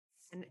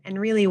And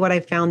really what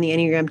I've found the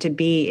Enneagram to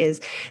be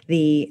is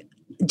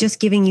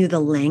just giving you the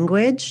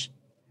language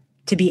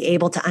to be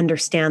able to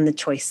understand the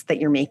choice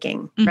that you're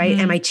making, right?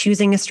 Am I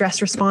choosing a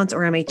stress response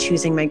or am I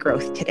choosing my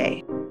growth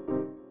today?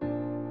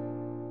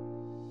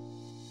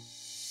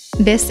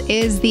 This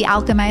is the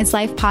Alchemized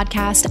Life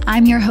podcast.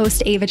 I'm your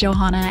host, Ava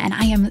Johanna, and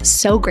I am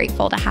so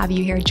grateful to have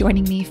you here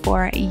joining me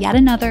for yet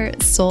another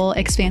soul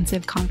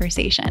expansive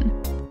conversation.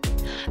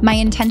 My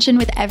intention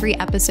with every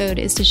episode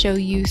is to show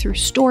you through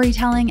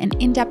storytelling and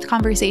in-depth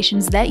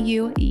conversations that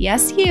you,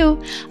 yes, you,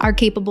 are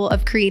capable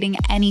of creating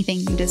anything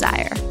you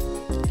desire.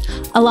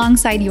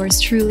 Alongside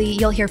yours truly,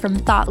 you'll hear from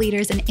thought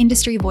leaders and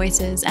industry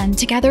voices, and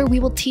together we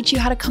will teach you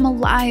how to come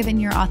alive in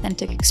your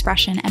authentic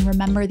expression and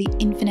remember the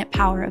infinite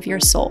power of your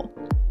soul.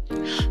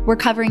 We're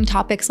covering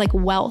topics like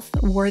wealth,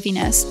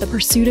 worthiness, the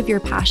pursuit of your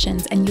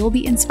passions, and you'll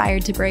be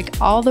inspired to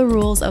break all the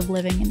rules of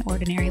living an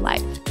ordinary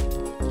life.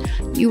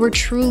 You were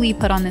truly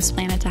put on this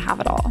planet to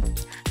have it all.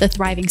 The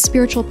thriving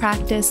spiritual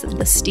practice,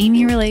 the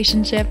steamy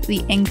relationship,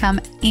 the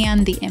income,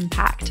 and the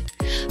impact.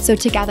 So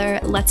together,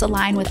 let's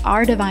align with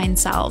our divine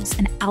selves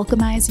and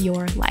alchemize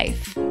your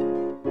life.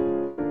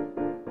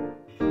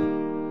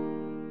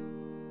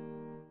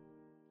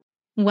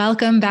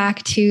 Welcome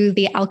back to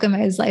the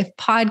Alchemized Life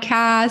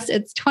podcast.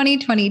 It's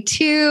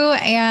 2022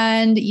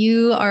 and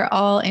you are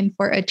all in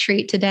for a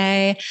treat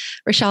today.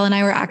 Rachelle and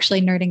I were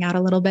actually nerding out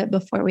a little bit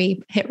before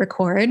we hit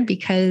record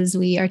because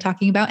we are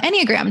talking about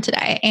Enneagram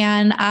today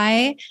and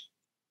I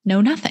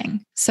know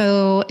nothing.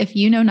 So if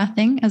you know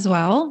nothing as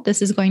well,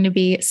 this is going to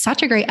be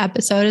such a great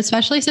episode,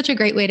 especially such a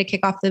great way to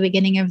kick off the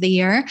beginning of the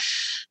year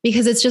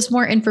because it's just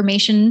more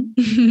information,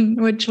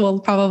 which we'll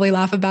probably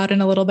laugh about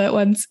in a little bit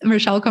once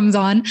Rachelle comes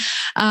on.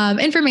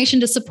 Information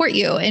to support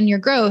you in your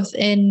growth,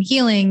 in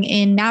healing,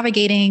 in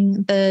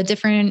navigating the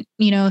different,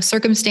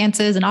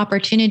 circumstances and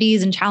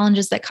opportunities and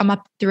challenges that come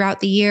up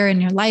throughout the year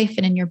in your life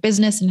and in your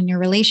business and in your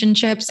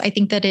relationships. I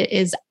think that it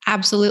is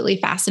absolutely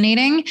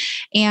fascinating.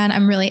 And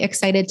I'm really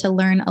excited to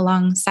learn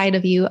alongside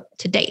of you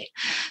today.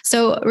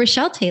 So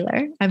Rachelle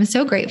Taylor, I'm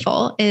so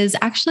grateful, is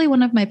actually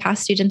one of my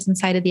past students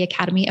inside of the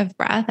Academy of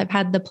Breath. I've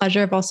had the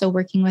pleasure of also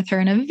working with her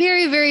in a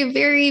very, very,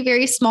 very,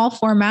 very small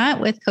format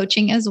with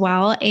coaching as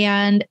well.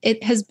 And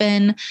it has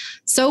been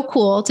so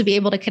cool to be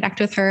able to connect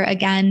with her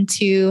again,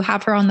 to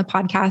have her on the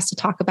podcast to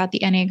talk about the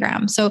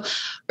Enneagram. So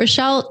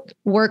Rachelle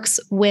works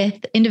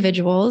with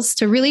individuals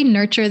to really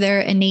nurture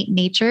their innate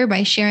nature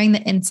by sharing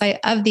the insight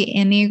of the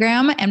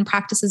Enneagram and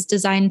practices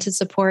designed to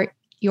support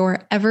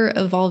your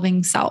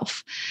ever-evolving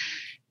self.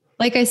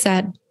 Like I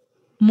said,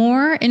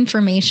 more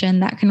information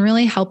that can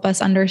really help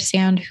us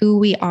understand who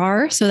we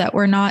are so that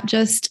we're not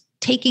just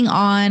taking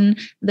on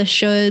the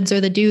shoulds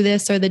or the do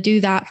this or the do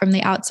that from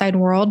the outside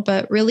world,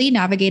 but really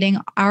navigating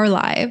our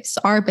lives,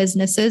 our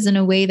businesses in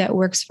a way that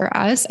works for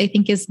us, I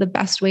think is the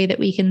best way that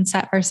we can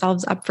set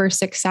ourselves up for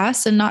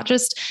success and not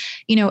just,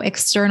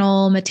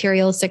 external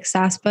material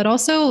success, but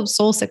also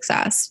soul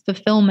success,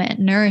 fulfillment,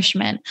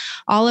 nourishment,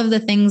 all of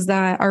the things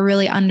that are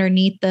really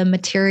underneath the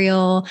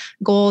material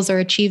goals or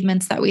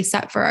achievements that we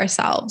set for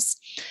ourselves.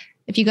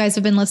 If you guys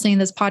have been listening to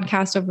this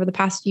podcast over the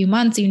past few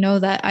months, you know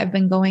that I've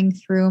been going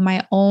through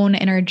my own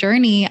inner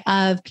journey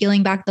of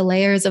peeling back the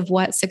layers of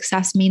what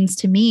success means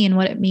to me and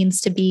what it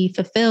means to be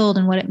fulfilled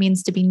and what it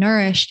means to be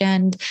nourished.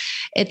 And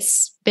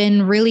it's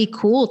been really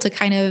cool to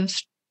kind of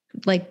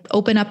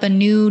open up a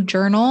new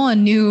journal, a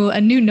new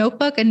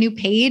notebook, a new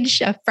page,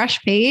 a fresh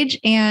page,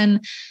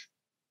 and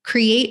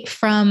create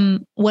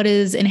from what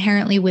is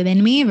inherently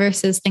within me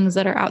versus things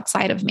that are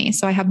outside of me.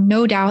 So I have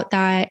no doubt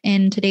that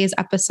in today's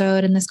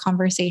episode, in this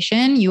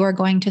conversation, you are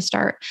going to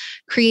start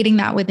creating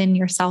that within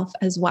yourself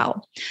as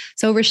well.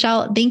 So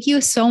Rachelle, thank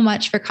you so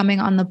much for coming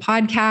on the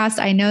podcast.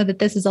 I know that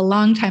this is a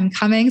long time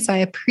coming, so I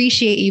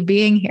appreciate you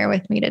being here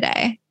with me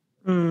today.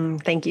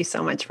 Thank you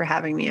so much for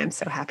having me. I'm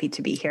so happy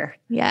to be here.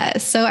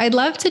 Yes. So I'd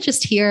love to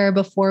just hear,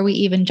 before we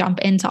even jump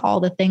into all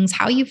the things,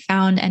 how you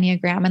found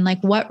Enneagram and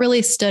what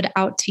really stood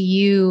out to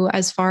you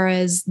as far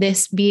as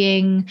this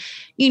being,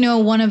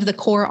 one of the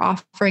core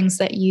offerings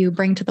that you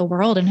bring to the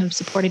world and have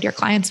supported your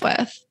clients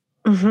with.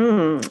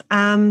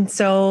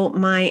 So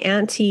my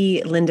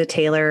auntie, Linda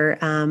Taylor,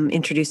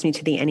 introduced me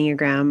to the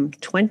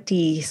Enneagram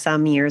 20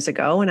 some years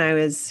ago when I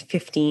was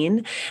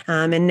 15,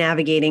 and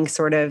navigating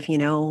sort of,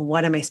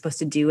 what am I supposed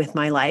to do with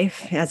my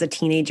life as a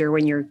teenager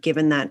when you're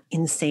given that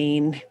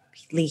insanely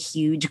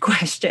huge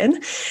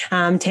question,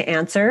 to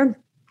answer.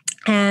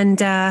 And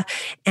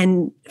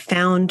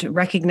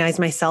recognized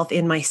myself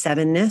in my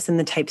sevenness and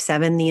the type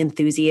 7, the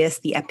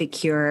enthusiast, the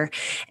epicure.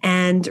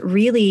 And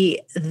really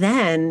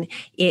then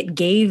it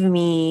gave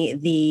me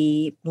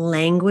the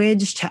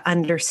language to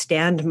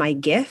understand my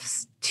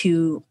gifts,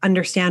 to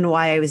understand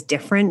why I was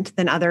different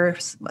than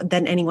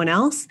anyone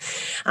else.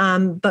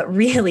 But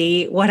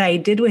really what I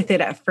did with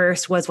it at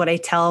first was what I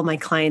tell my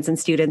clients and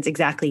students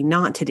exactly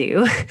not to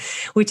do,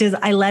 which is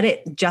I let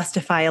it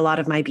justify a lot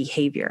of my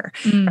behavior,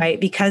 right?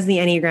 Because the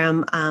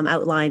Enneagram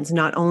outlines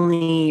not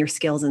only your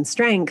skills and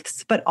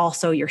strengths, but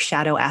also your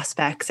shadow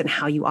aspects and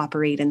how you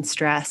operate in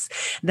stress,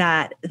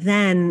 that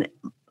then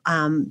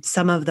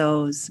some of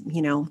those,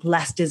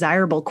 less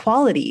desirable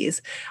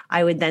qualities,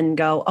 I would then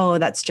go, oh,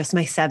 that's just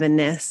my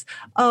sevenness.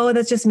 Oh,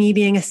 that's just me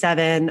being a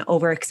seven,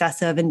 over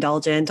excessive,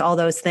 indulgent, all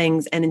those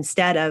things. And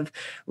instead of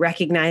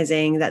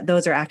recognizing that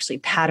those are actually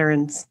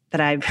patterns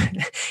that I've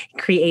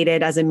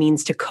created as a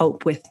means to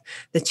cope with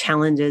the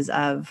challenges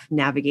of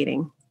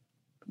navigating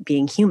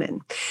being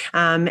human.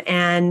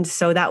 And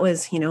so that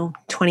was,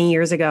 20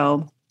 years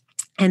ago.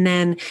 And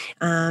then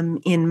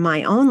in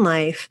my own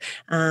life,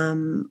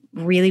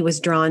 really was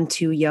drawn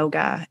to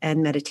yoga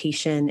and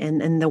meditation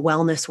and the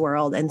wellness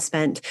world, and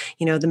spent,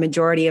 the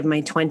majority of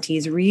my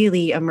 20s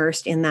really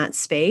immersed in that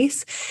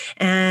space,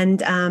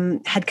 and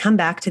had come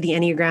back to the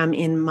Enneagram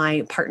in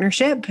my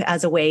partnership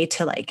as a way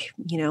to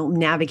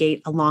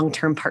navigate a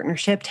long-term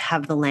partnership, to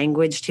have the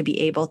language to be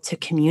able to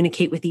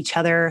communicate with each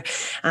other.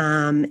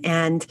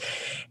 And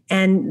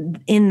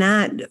in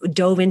that,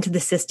 dove into the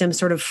system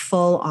sort of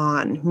full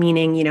on,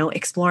 meaning,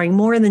 exploring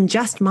more than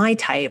just my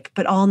type,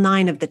 but all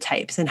 9 of the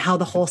types and how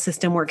the whole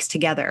system works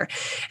together.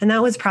 And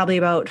that was probably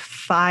about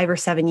 5 or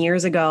 7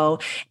 years ago.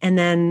 And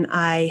then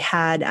I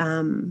had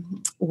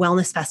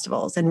wellness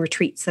festivals and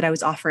retreats that I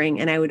was offering,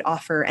 and I would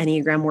offer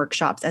Enneagram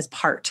workshops as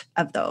part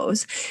of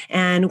those,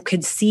 and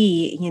could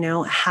see,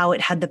 how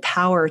it had the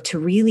power to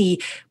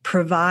really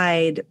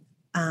provide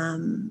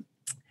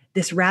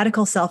this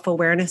radical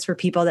self-awareness for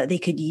people that they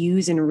could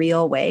use in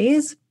real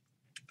ways,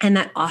 and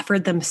that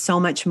offered them so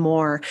much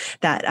more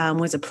that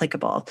was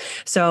applicable.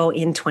 So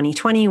in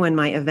 2020, when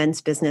my events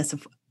business,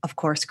 of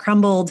course,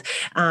 crumbled,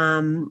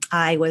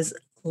 I was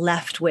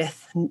left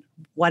with,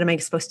 what am I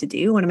supposed to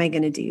do? What am I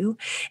going to do?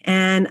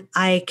 And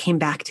I came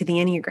back to the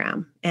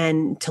Enneagram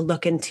and to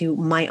look into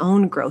my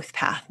own growth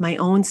path, my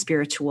own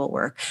spiritual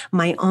work,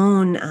 my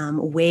own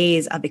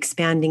ways of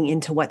expanding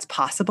into what's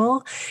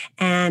possible.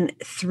 And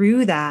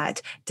through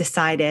that,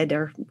 decided,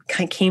 or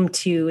came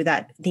to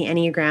that the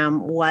Enneagram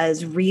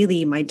was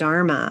really my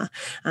dharma,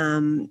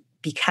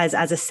 because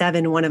as a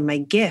 7, one of my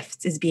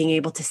gifts is being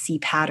able to see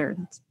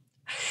patterns.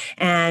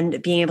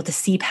 And being able to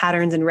see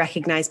patterns and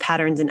recognize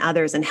patterns in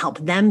others and help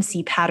them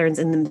see patterns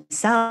in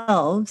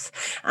themselves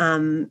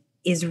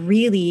is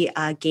really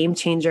a game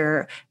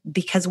changer,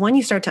 because when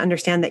you start to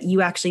understand that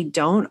you actually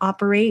don't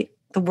operate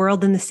the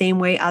world in the same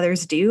way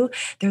others do,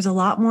 there's a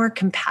lot more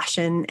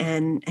compassion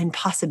and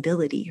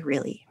possibility,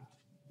 really.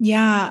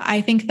 Yeah,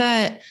 I think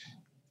that,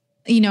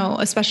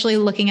 especially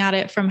looking at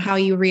it from how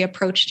you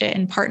reapproached it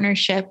in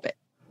partnership,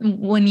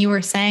 when you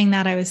were saying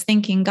that, I was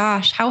thinking,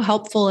 gosh, how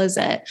helpful is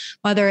it,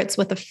 whether it's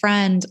with a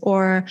friend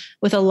or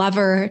with a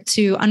lover,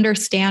 to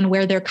understand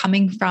where they're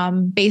coming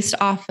from based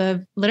off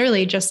of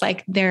literally just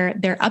like their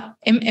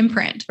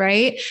imprint,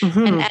 right?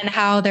 Mm-hmm. And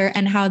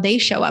how they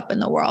show up in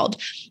the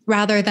world,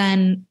 rather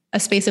than a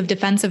space of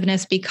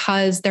defensiveness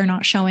because they're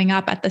not showing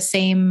up at the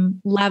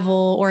same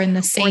level or in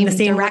the same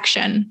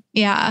direction.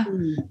 Yeah.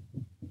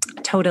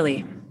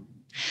 Totally.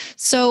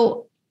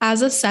 So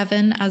as a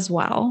 7 as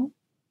well,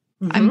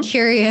 Mm-hmm. I'm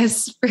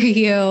curious for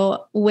you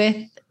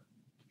with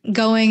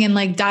going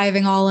and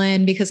diving all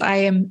in, because I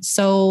am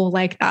so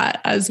like that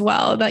as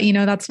well. That,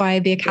 that's why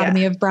the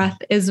Academy of Breath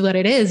is what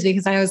it is,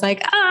 because I was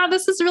like,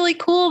 this is really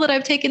cool that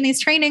I've taken these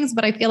trainings,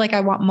 but I feel like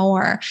I want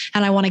more,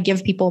 and I want to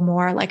give people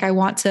more. Like, I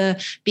want to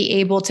be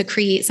able to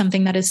create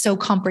something that is so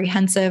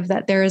comprehensive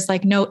that there is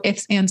no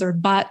ifs, ands, or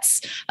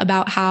buts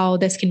about how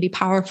this can be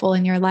powerful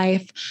in your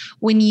life.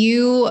 When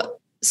you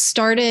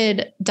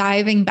started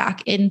diving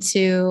back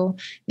into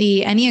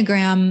the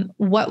Enneagram,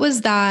 what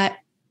was that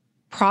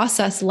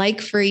process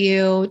like for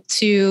you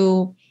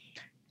to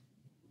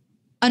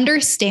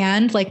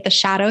understand the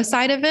shadow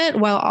side of it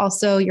while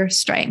also your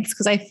strengths?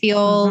 Because I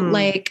feel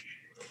like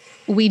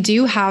we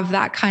do have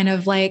that kind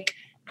of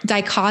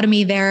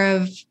dichotomy there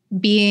of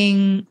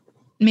being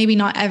maybe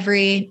not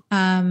every,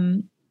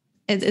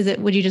 is it,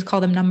 would you just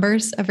call them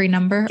numbers? Every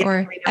number,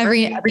 or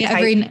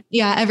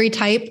every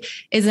type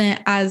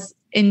isn't as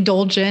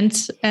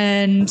indulgent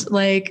and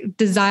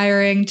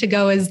desiring to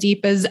go as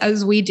deep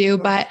as we do.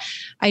 But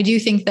I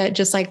do think that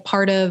just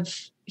part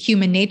of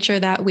human nature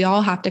that we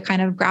all have to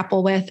kind of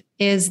grapple with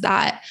is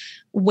that,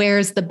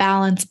 where's the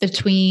balance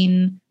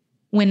between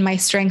when my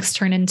strengths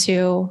turn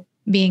into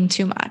being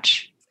too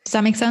much? Does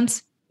that make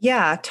sense?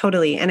 Yeah,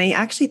 totally. And I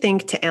actually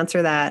think, to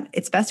answer that,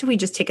 it's best if we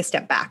just take a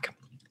step back.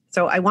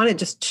 So I want to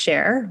just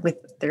share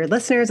with their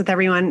listeners, with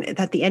everyone,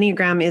 that the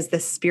Enneagram is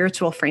this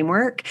spiritual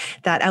framework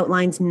that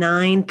outlines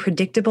 9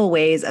 predictable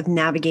ways of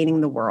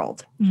navigating the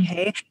world.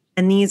 Okay.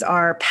 And these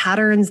are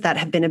patterns that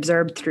have been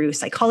observed through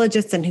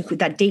psychologists and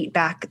that date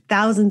back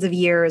thousands of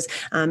years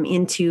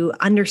into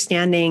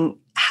understanding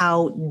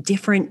how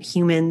different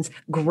humans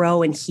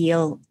grow and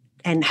heal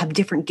and have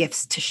different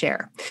gifts to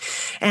share.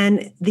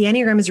 And the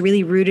Enneagram is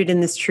really rooted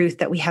in this truth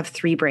that we have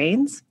 3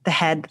 brains: the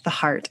head, the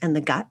heart, and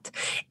the gut.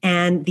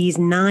 And these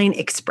 9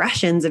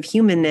 expressions of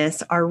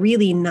humanness are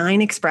really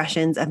 9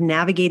 expressions of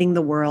navigating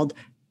the world,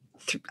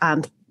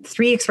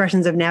 3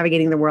 expressions of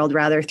navigating the world,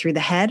 rather, through the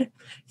head,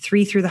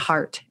 3 through the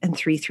heart, and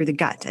 3 through the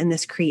gut. And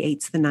this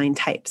creates the 9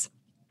 types.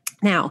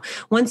 Now,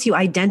 once you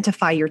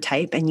identify your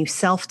type and you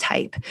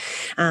self-type,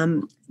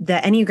 the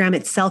Enneagram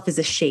itself is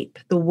a shape.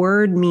 The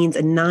word means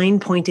a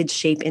 9-pointed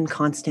shape in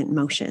constant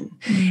motion.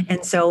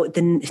 And so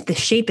the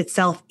shape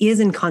itself is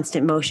in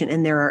constant motion,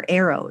 and there are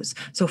arrows.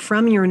 So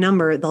from your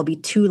number, there'll be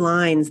 2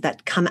 lines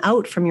that come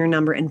out from your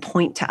number and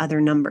point to other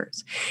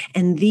numbers.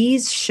 And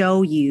these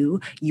show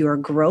you your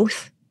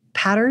growth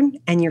pattern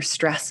and your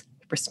stress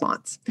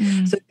response.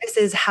 So this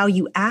is how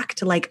you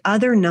act like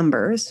other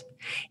numbers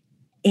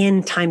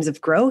in times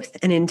of growth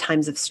and in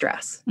times of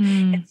stress.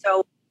 And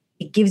so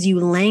it gives you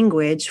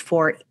language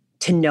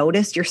to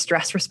notice your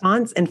stress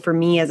response. And for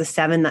me as a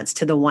 7, that's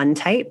to the 1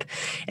 type.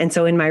 And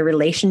so in my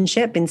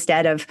relationship,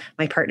 instead of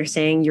my partner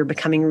saying, you're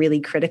becoming really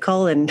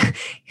critical, and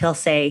he'll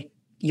say,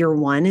 your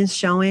 1 is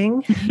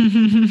showing.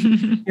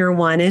 Your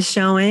 1 is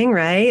showing,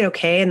 right?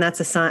 Okay. And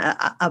that's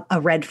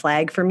a red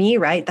flag for me,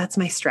 right? That's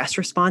my stress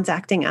response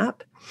acting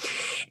up.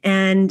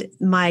 And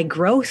my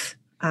growth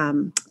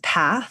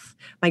path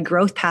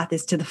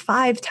is to the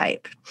 5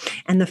 type.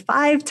 And the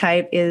 5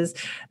 type is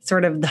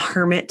sort of the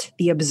hermit,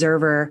 the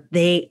observer.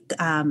 They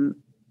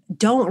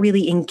don't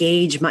really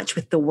engage much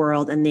with the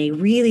world, and they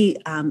really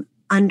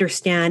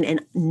understand and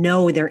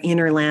know their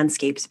inner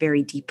landscapes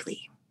very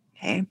deeply.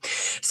 Okay.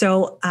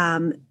 So,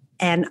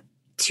 and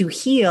to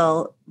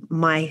heal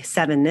my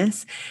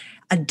 7ness,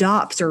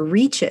 adopts or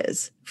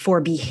reaches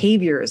for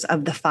behaviors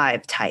of the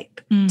 5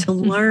 type, to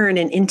learn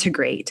and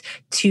integrate,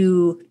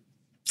 to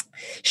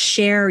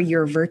share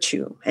your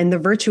virtue. And the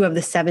virtue of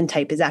the 7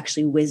 type is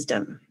actually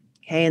wisdom.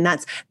 Okay. And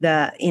that's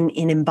in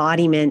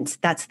embodiment,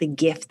 that's the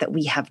gift that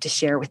we have to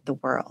share with the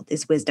world,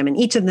 is wisdom. And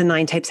each of the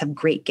 9 types have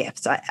great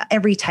gifts.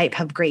 Every type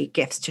have great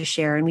gifts to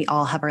share, and we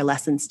all have our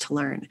lessons to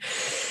learn.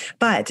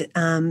 But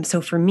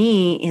so for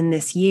me in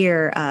this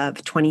year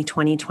of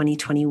 2020,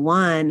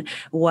 2021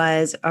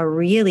 was a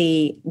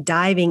really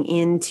diving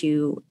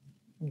into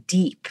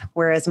deep,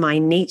 whereas my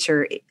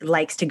nature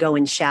likes to go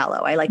in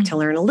shallow. I like to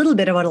learn a little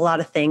bit about a lot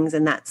of things,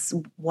 and that's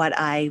what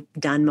I've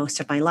done most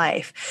of my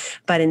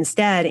life. But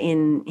instead,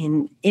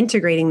 in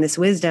integrating this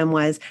wisdom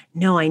was,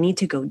 no, I need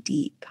to go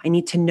deep. I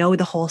need to know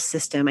the whole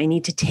system. I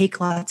need to take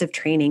lots of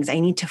trainings.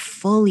 I need to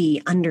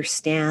fully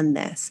understand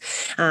this,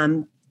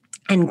 and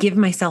give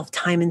myself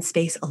time and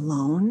space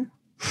alone,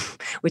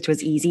 which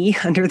was easy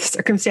under the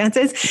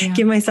circumstances. Yeah.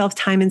 Give myself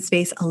time and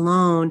space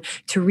alone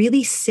to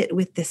really sit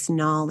with this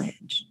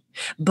knowledge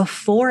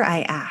before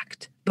I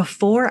act,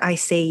 before I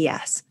say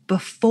yes,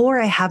 before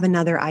I have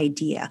another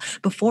idea,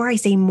 before I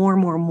say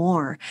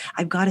more.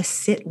 I've got to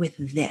sit with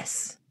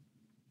this.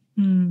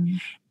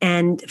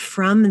 And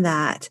from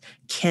that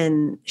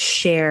can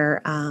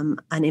share an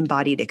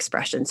embodied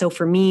expression. So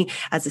for me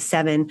as a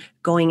 7,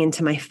 going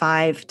into my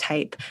 5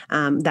 type,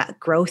 that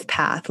growth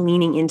path,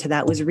 leaning into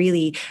that was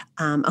really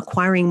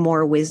acquiring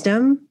more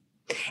wisdom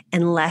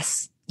and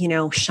less,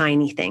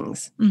 shiny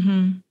things.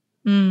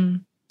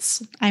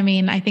 I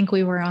mean, I think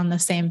we were on the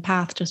same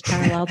path, just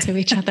parallel to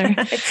each other.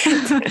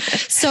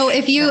 So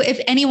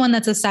if anyone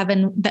that's a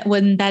 7,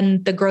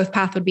 then the growth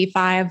path would be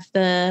 5,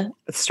 the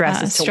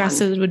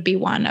stresses would be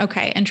 1.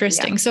 Okay.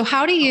 Interesting. Yeah. So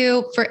how do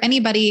you, for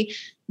anybody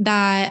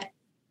that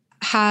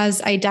has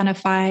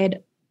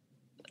identified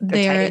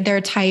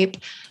their type,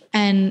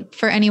 and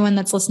for anyone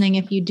that's listening,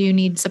 if you do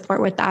need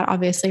support with that,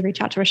 obviously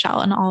reach out to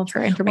Rachelle, and all of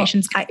her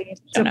information.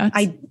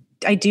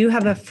 I do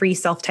have a free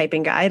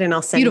self-typing guide, and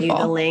I'll send you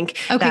the link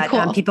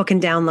that people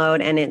can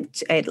download, and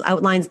it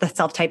outlines the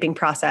self-typing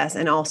process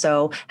and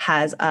also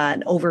has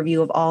an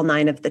overview of all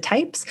 9 of the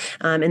types.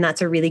 And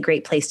that's a really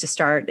great place to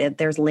start.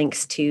 There's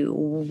links to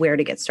where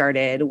to get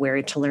started, where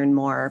to learn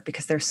more,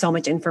 because there's so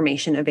much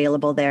information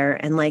available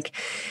there. And like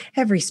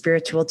every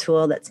spiritual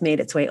tool that's made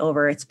its way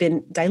over, it's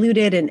been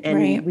diluted, and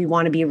right. We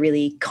want to be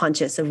really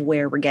conscious of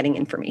where we're getting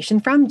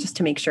information from, just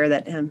to make sure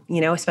that,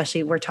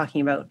 especially we're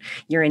talking about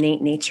your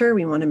innate nature,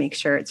 we want to make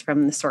sure it's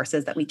from the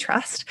sources that we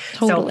trust.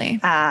 Totally.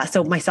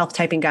 So my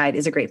self-typing guide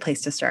is a great place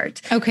to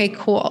start. Okay,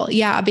 cool.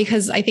 Yeah.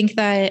 Because I think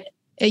that,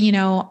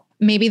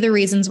 maybe the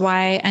reasons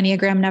why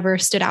Enneagram never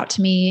stood out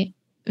to me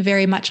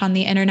very much on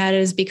the internet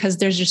is because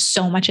there's just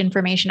so much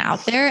information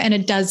out there, and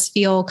it does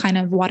feel kind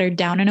of watered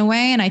down in a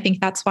way. And I think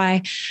that's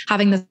why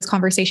having this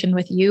conversation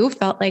with you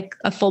felt like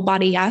a full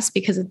body yes,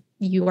 because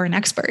you are an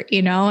expert,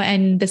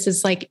 and this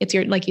is like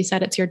you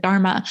said, it's your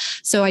dharma.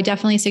 So I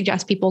definitely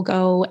suggest people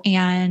go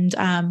and,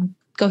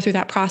 go through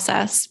that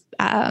process.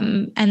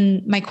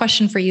 And my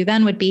question for you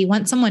then would be,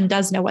 once someone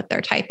does know what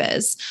their type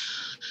is,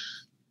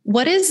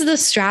 what is the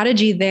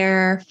strategy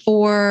there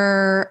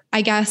for,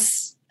 I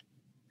guess,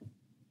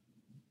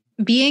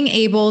 being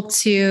able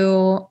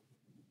to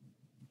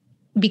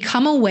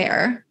become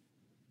aware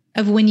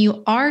of when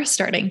you are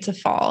starting to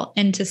fall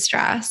into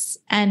stress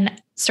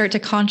and start to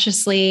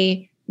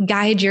consciously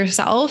guide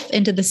yourself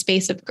into the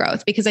space of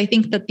growth? Because I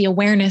think that the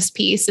awareness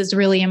piece is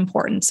really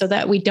important so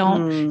that we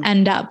don't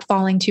end up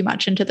falling too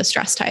much into the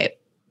stress type.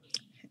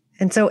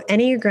 And so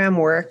Enneagram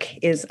work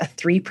is a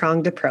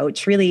 3-pronged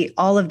approach. Really,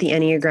 all of the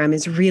Enneagram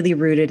is really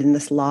rooted in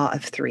this law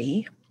of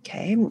 3.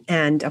 Okay.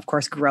 And of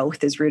course,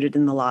 growth is rooted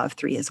in the law of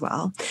 3 as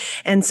well.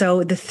 And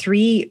so the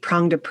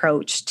 3-pronged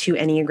approach to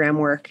Enneagram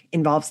work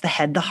involves the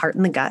head, the heart,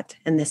 and the gut.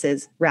 And this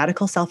is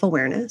radical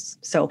self-awareness.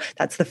 So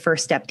that's the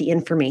first step, the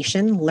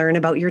information, learn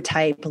about your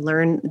type,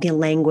 learn the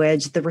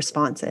language, the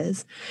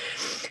responses.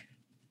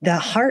 The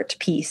heart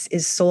piece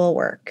is soul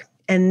work.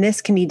 And this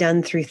can be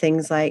done through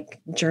things like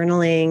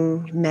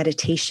journaling,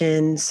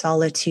 meditation,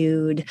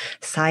 solitude,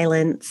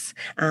 silence,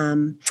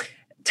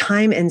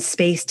 time and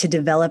space to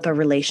develop a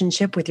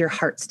relationship with your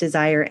heart's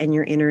desire and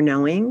your inner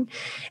knowing,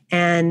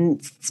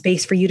 and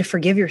space for you to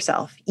forgive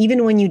yourself.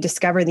 Even when you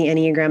discover the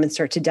Enneagram and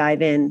start to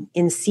dive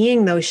in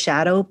seeing those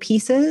shadow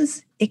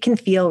pieces, it can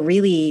feel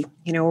really,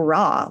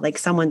 raw. Like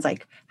someone's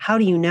like, how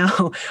do you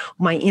know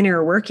my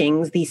inner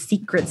workings, these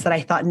secrets that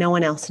I thought no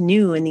one else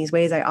knew and these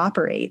ways I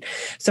operate?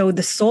 So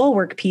the soul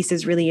work piece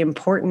is really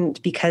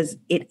important because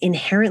it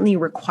inherently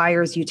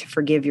requires you to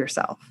forgive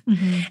yourself.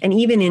 Mm-hmm. And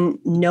even in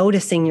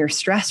noticing your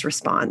stress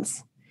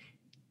response,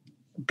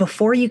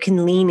 before you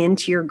can lean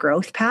into your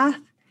growth path,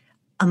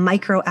 a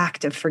micro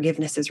act of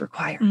forgiveness is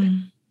required.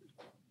 Mm.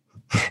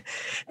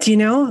 Do you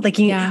know? Like,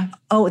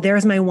 oh,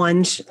 there's my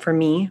one for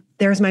me.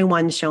 There's my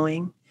one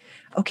showing.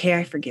 Okay,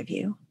 I forgive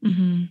you.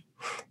 Mm-hmm.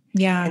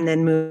 Yeah. And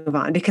then move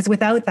on. Because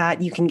without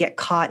that, you can get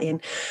caught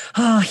in,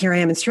 oh, here I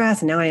am in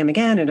stress and now I am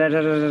again.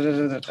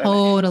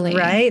 Totally.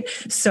 Right?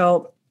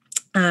 So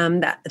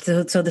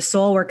so the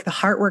soul work, the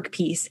heart work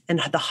piece,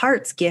 and the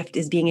heart's gift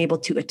is being able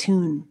to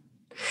attune.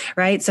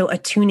 Right? So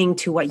attuning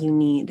to what you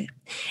need.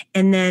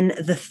 And then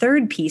the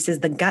third piece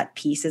is the gut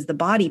piece, is the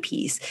body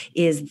piece,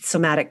 is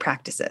somatic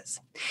practices.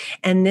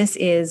 And this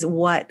is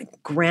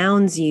what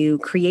grounds you,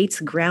 creates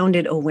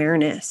grounded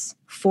awareness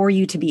for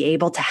you to be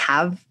able to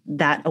have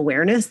that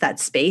awareness, that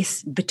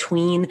space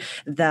between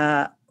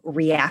the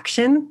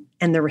reaction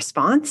and the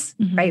response,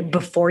 mm-hmm. right?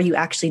 Before you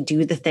actually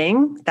do the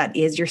thing that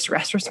is your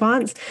stress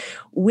response.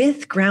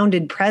 With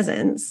grounded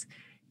presence,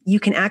 you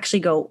can actually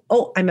go,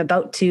 oh, I'm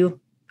about to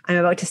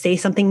say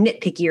something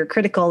nitpicky or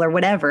critical or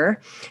whatever.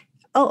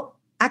 Oh,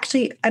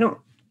 actually, I don't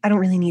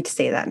really need to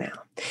say that now.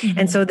 Mm-hmm.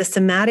 And so the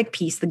somatic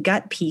piece, the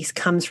gut piece,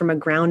 comes from a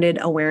grounded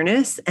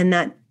awareness, and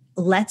that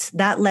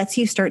lets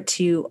you start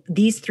to,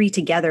 these three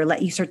together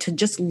let you start to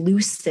just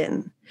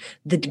loosen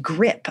the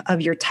grip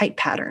of your type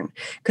pattern,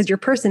 because your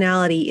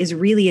personality is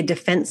really a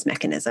defense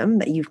mechanism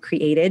that you've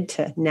created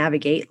to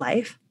navigate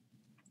life.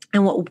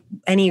 And what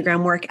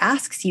Enneagram work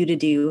asks you to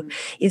do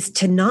is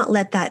to not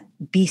let that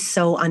be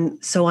so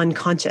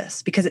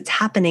unconscious, because it's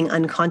happening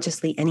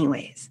unconsciously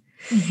anyways.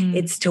 Mm-hmm.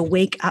 It's to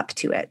wake up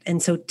to it.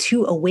 And so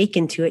to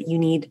awaken to it, you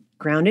need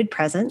grounded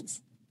presence,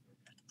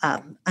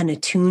 an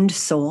attuned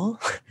soul,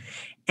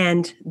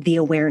 and the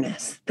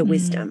awareness, the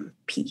wisdom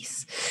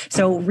piece.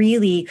 So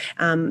really,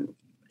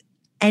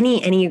 any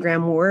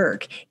Enneagram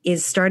work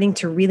is starting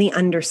to really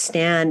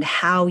understand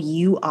how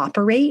you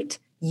operate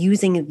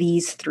using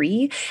these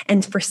three.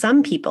 And for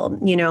some people,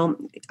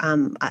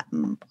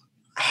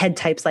 head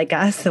types like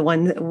us, the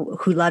ones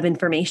who love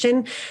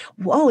information,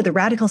 whoa, the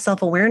radical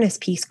self-awareness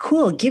piece,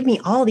 cool, give me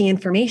all the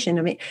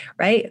information,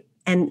 right?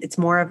 And it's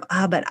more of,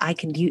 but I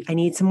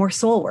need some more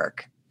soul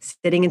work.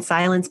 Sitting in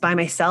silence by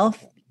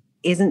myself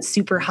isn't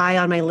super high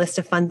on my list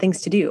of fun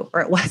things to do, or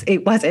it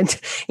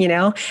wasn't,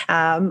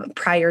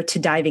 prior to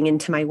diving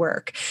into my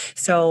work.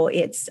 So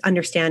it's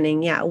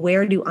understanding,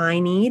 where do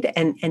I need,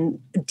 and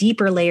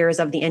deeper layers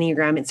of the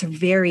Enneagram. It's a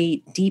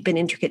very deep and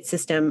intricate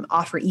system,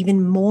 offer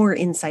even more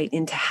insight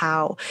into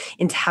how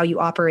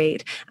you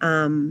operate.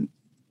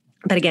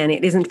 But again,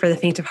 it isn't for the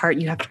faint of heart.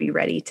 You have to be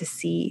ready to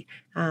see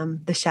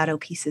the shadow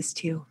pieces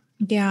too.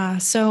 Yeah.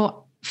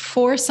 So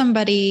for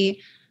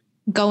somebody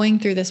going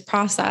through this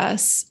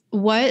process,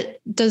 what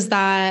does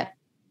the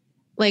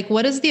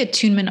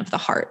attunement of the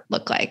heart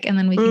look like? And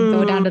then we can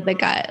go down to the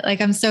gut.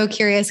 Like, I'm so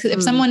curious,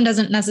 if someone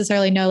doesn't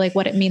necessarily know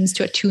what it means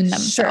to attune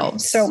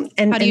themselves. Sure.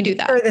 So, how do you do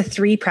that? Are the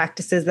three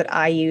practices that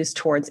I use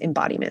towards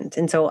embodiment.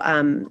 And so,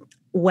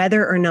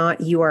 whether or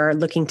not you are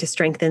looking to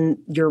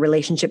strengthen your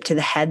relationship to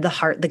the head, the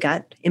heart, the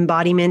gut,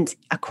 embodiment,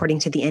 according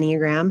to the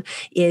Enneagram,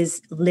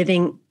 is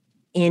living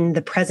in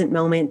the present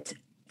moment,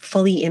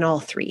 fully in all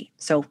three.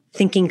 So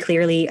thinking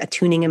clearly,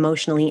 attuning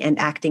emotionally, and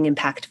acting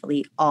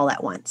impactfully all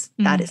at once.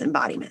 Mm-hmm. That is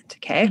embodiment.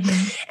 Okay.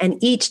 Mm-hmm.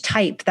 And each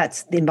type,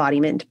 that's the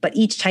embodiment, but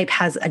each type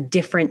has a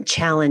different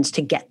challenge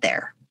to get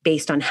there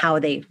based on how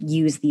they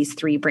use these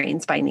three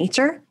brains by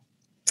nature.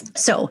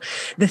 So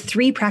the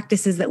three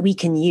practices that we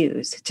can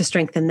use to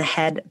strengthen the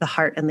head, the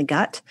heart, and the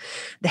gut.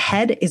 The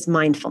head is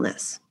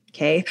mindfulness.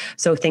 Okay.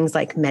 So things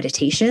like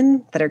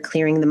meditation that are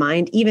clearing the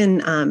mind, even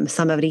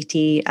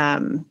Samavriti,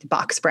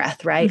 box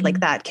breath, right? Mm-hmm. Like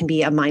that can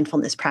be a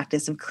mindfulness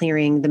practice of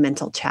clearing the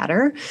mental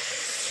chatter.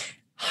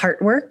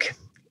 Heart work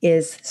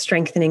is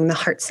strengthening the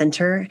heart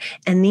center.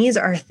 And these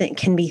are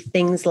can be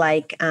things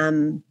like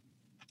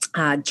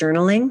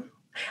journaling.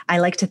 I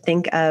like to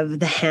think of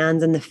the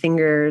hands and the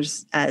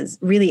fingers as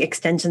really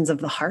extensions of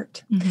the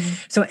heart. Mm-hmm.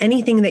 So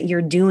anything that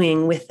you're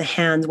doing with the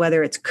hands,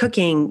 whether it's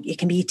cooking, it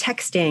can be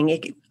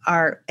texting,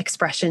 our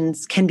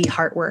expressions can be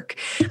heart work.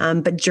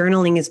 But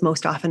journaling is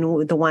most often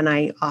the one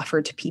I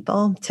offer to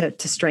people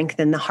to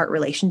strengthen the heart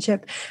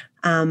relationship.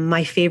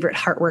 My favorite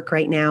heart work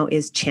right now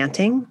is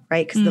chanting,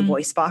 right? Because the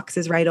voice box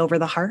is right over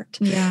the heart.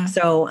 Yeah.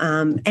 So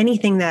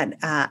anything that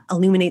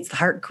illuminates the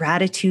heart,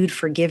 gratitude,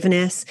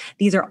 forgiveness,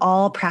 these are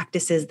all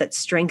practices that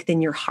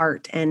strengthen your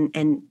heart and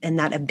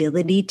that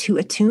ability to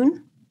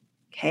attune.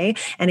 Okay.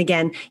 And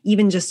again,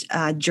 even just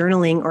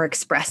journaling or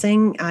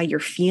expressing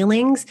your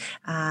feelings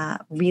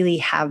really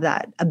have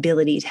that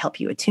ability to help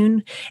you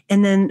attune.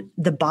 And then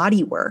the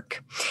body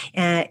work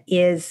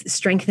is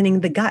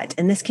strengthening the gut.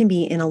 And this can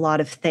be in a lot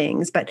of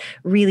things, but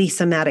really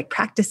somatic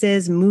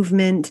practices,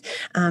 movement,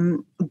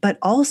 but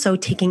also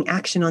taking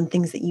action on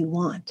things that you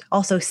want,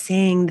 also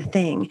saying the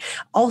thing,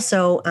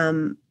 also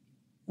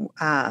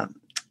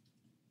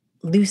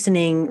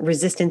loosening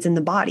resistance in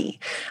the body.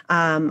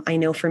 I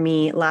know for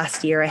me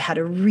last year, I had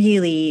a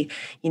really,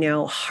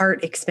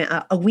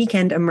 a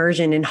weekend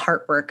immersion in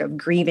heart work of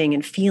grieving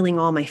and feeling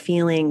all my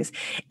feelings.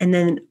 And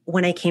then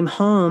when I came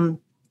home,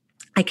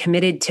 I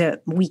committed to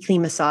weekly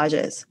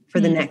massages for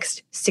the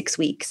next 6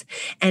 weeks.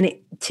 And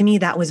to me,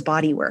 that was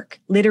body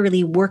work,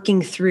 literally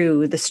working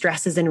through the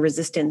stresses and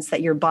resistance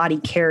that your body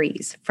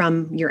carries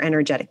from your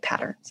energetic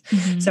patterns.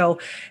 So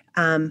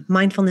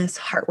mindfulness,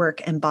 heart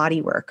work, and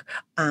body work,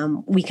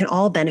 we can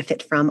all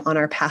benefit from on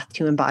our path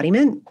to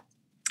embodiment.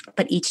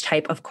 But each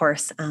type, of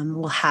course,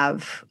 will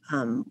have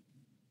one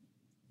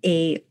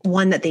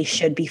that they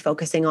should be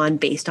focusing on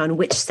based on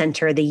which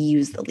center they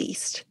use the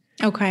least.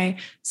 Okay.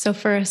 So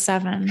for a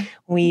 7,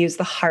 we use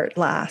the heart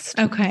last.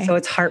 Okay. So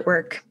it's heart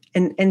work.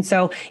 And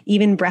so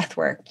even breath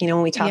work,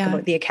 when we talk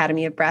about the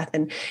Academy of Breath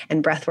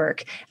and breath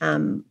work,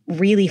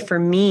 really for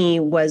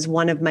me was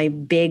one of my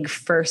big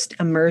first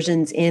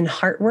immersions in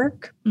heart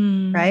work,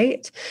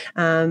 right?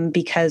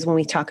 Because when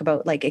we talk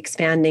about like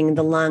expanding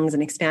the lungs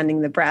and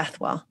expanding the breath,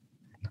 well,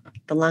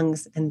 the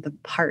lungs and the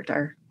heart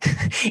are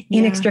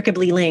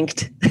inextricably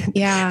linked.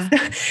 Yeah.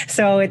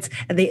 So it's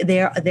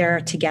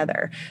they're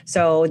together.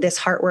 So this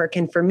heart work,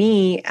 and for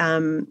me,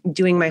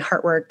 doing my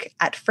heart work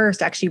at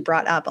first actually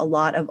brought up a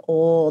lot of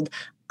old,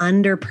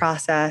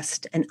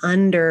 under-processed and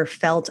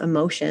under-felt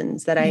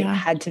emotions that I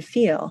had to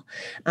feel,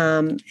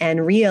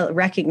 and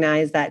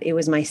recognize that it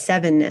was my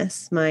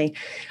 7-ness, my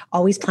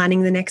always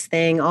planning the next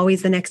thing,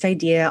 always the next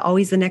idea,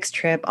 always the next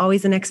trip,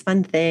 always the next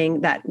fun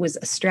thing. That was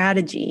a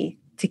strategy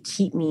to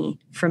keep me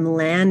from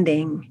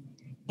landing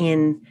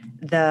in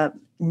the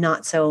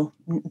not so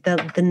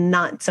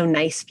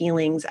nice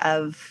feelings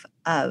of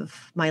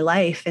my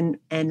life,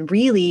 and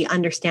really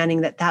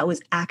understanding that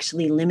was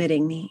actually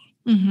limiting me.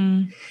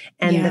 And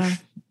the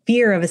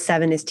fear of a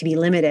 7 is to be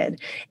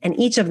limited. And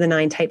each of the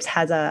 9 types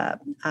has an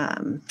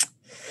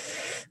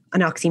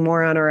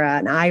oxymoron or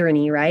an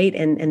irony, right?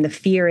 And the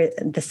fear,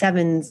 the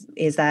 7s,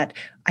 is that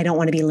I don't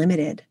want to be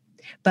limited.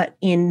 But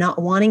in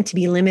not wanting to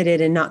be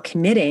limited and not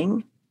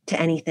committing to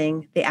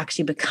anything, they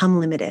actually become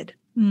limited,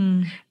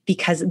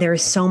 because there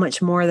is so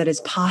much more that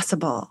is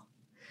possible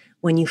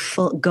when you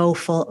go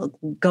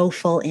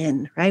full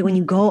in, right? When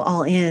you go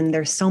all in,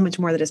 there's so much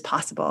more that is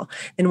possible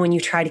than when you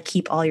try to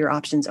keep all your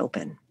options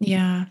open.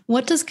 Yeah.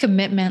 What does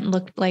commitment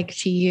look like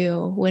to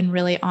you when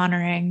really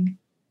honoring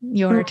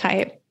your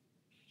type?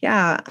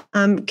 Yeah.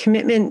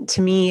 Commitment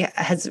to me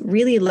has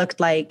really looked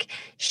like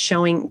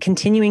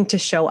continuing to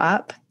show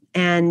up,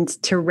 and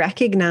to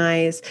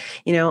recognize,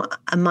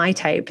 my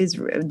type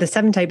the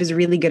 7 type is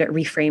really good at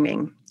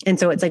reframing. And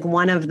so it's like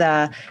one of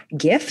the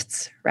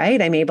gifts, right?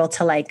 I'm able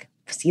to like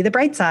see the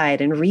bright side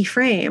and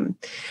reframe,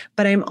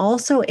 but I'm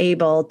also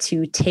able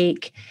to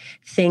take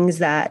things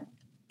that,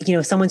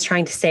 someone's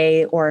trying to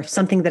say, or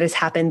something that has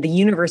happened, the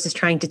universe is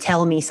trying to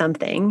tell me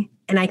something,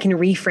 and I can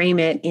reframe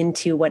it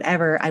into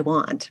whatever I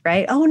want,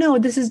 right? Oh no,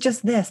 this is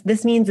just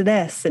this means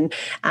this. And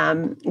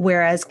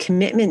whereas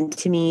commitment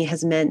to me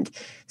has meant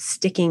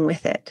sticking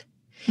with it.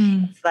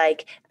 It's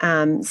like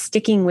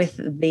sticking with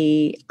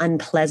the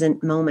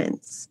unpleasant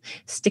moments,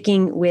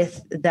 sticking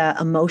with the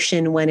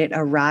emotion when it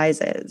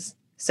arises.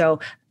 So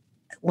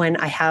when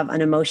I have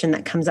an emotion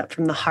that comes up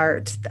from the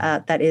heart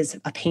that is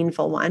a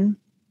painful one,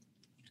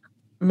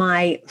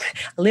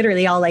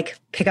 literally I'll like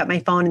pick up my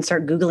phone and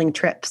start Googling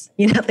trips,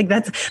 like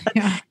that's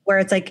where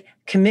it's like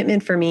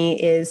commitment for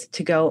me is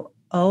to go,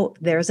 oh,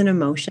 there's an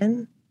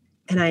emotion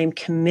and I am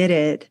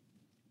committed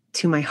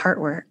to my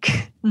heart work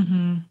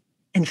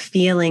and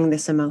feeling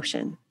this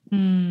emotion.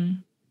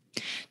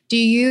 Do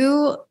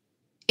you,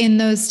 in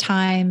those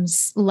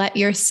times, let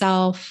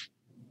yourself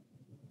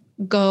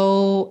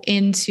go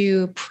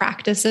into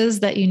practices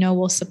that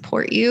will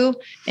support you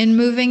in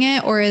moving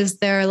it? Or is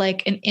there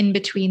like an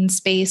in-between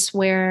space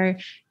where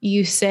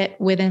you sit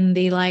within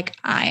the like,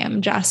 I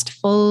am just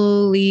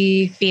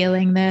fully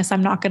feeling this.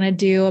 I'm not going to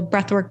do a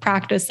breathwork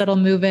practice that'll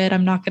move it.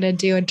 I'm not going to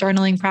do a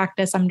journaling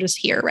practice. I'm just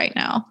here right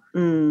now.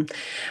 And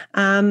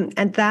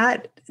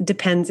that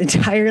depends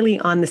entirely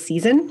on the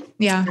season.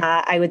 Yeah.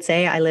 I would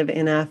say I live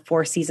in a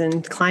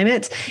 4-season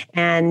climate,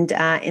 and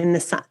in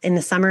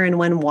the summer, and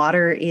when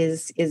water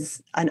is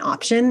an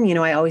option,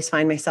 I always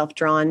find myself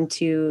drawn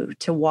to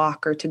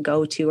walk or to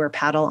go to or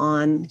paddle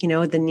on,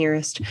 the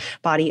nearest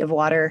body of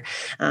water.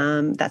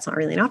 That's not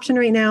really an option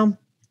right now.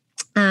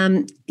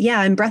 And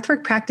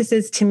breathwork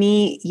practices, to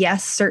me,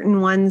 yes,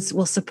 certain ones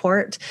will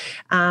support,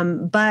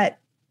 but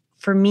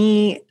for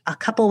me, a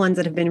couple ones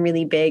that have been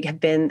really big have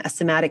been a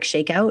somatic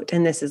shakeout.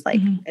 And this is like,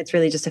 it's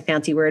really just a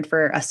fancy word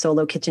for a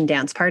solo kitchen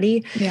dance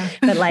party. Yeah.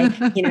 But like,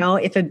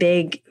 if a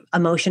big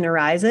emotion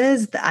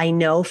arises, I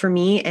know for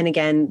me, and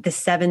again, the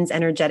 7's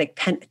energetic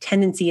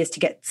tendency is to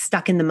get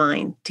stuck in the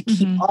mind, to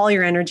keep all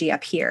your energy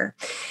up here.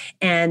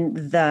 And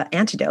the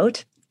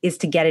antidote is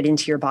to get it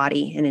into your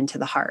body and into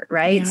the heart,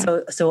 right?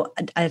 Yeah. So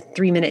a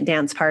 3-minute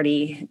dance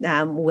party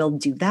will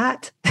do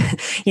that,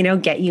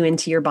 get you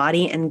into your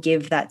body and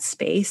give that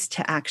space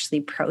to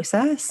actually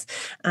process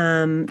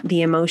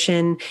the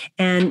emotion.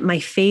 And my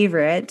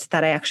favorite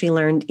that I actually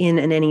learned in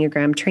an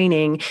Enneagram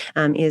training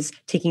is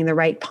taking the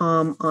right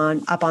palm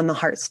up on the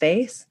heart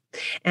space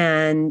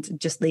and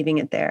just leaving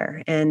it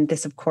there. And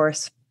this, of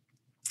course,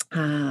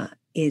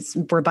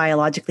 we're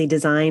biologically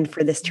designed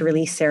for this to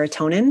release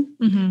serotonin,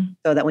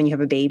 so that when you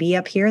have a baby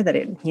up here, that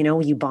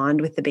you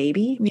bond with the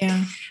baby.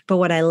 Yeah. But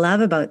what I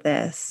love about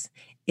this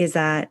is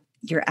that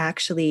you're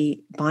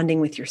actually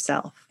bonding with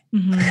yourself.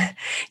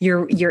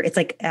 It's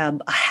like a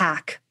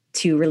hack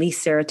to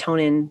release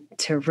serotonin,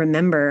 to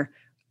remember,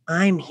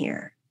 I'm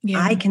here.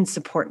 Yeah. I can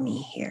support me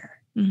here.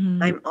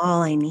 I'm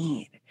all I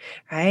need.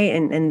 Right.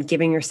 And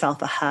giving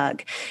yourself a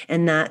hug.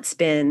 And that's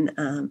been,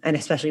 and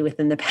especially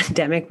within the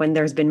pandemic, when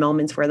there's been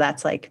moments where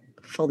that's like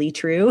fully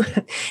true,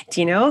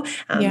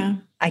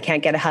 I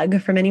can't get a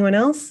hug from anyone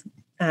else.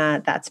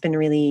 That's been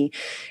really,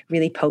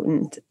 really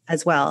potent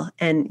as well.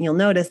 And you'll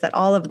notice that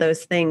all of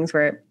those things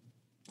where,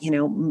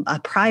 a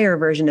prior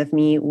version of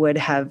me would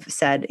have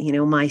said,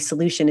 my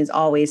solution is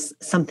always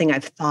something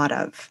I've thought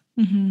of,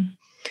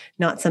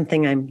 not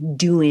something I'm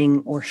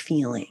doing or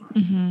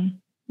feeling.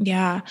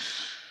 Yeah.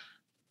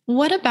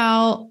 What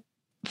about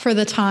for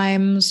the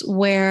times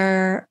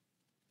where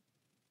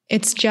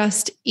it's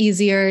just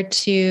easier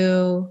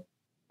to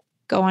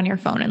go on your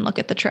phone and look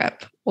at the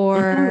trip,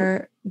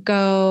 or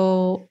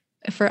go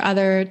for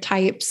other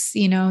types,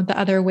 the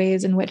other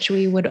ways in which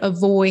we would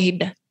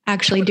avoid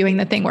actually doing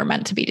the thing we're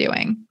meant to be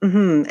doing?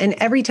 And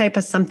every type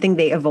has something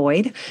they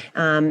avoid.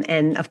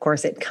 And of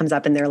course it comes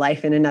up in their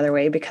life in another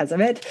way because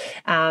of it.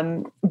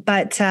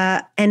 But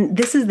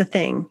this is the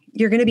thing,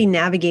 you're going to be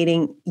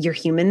navigating your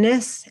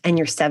humanness and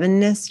your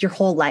 7ness your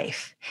whole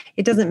life.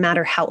 It doesn't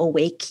matter how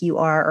awake you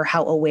are or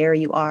how aware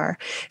you are.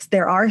 So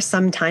there are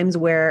some times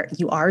where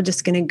you are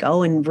just going to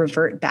go and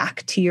revert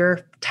back to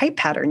your type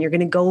pattern. You're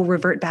going to go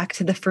revert back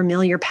to the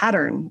familiar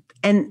pattern.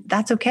 And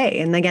that's okay.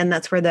 And again,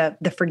 that's where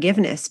the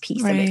forgiveness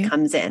piece of it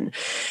comes in.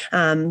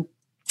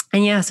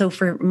 So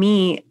for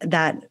me,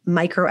 that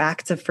micro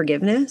acts of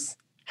forgiveness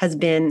has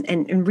been,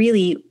 and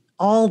really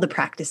all the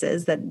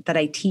practices that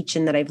I teach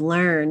and that I've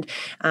learned,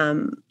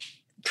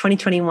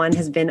 2021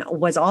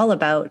 was all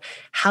about,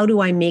 how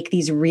do I make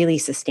these really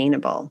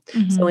sustainable?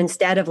 So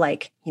instead of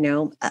like, a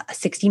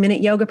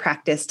 60-minute yoga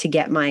practice to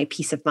get my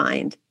peace of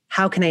mind,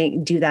 how can I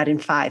do that in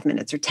 5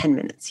 minutes or 10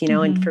 minutes?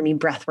 And for me,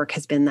 breath work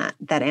has been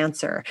that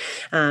answer.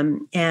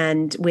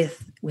 And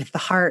with the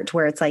heart,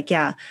 where it's like,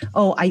 I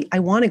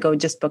want to go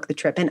just book the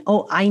trip. And,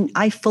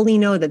 I fully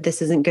know that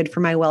this isn't good for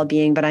my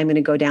well-being, but I'm going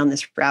to go down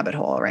this rabbit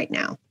hole right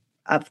now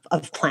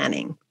of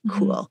planning.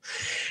 Cool.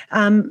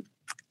 And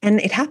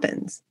it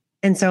happens.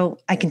 And so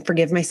I can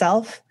forgive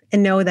myself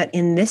and know that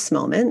in this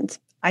moment,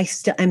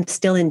 I'm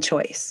still in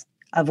choice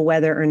of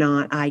whether or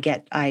not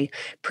I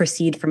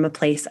proceed from a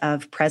place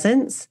of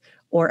presence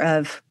or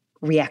of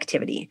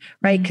reactivity,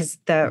 right? Because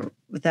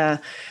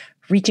the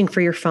reaching for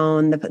your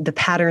phone, the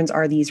patterns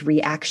are these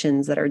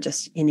reactions that are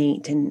just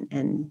innate,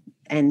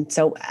 and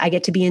so I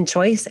get to be in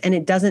choice, and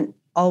it doesn't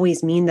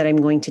always mean that I'm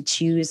going to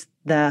choose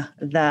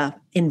the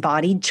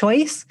embodied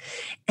choice,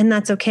 and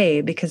that's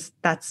okay, because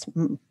that's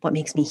what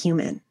makes me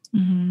human.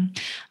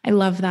 I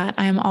love that.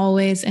 I am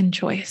always in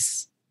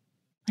choice.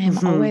 I am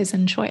always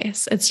in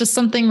choice. It's just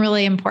something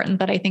really important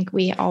that I think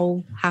we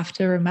all have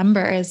to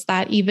remember, is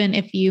that even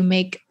if you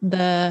make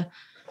the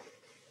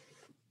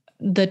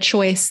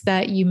choice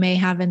that you may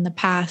have in the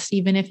past,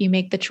 even if you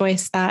make the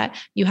choice that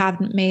you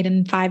haven't made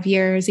in 5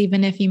 years,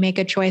 even if you make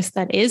a choice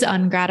that is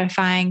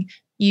ungratifying,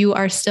 you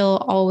are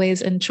still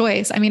always in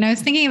choice. I mean, I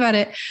was thinking about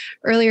it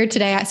earlier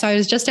today. So I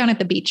was just down at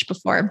the beach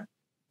before.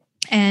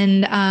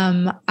 And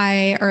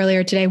I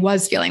earlier today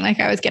was feeling like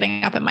I was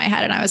getting up in my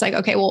head, and I was like,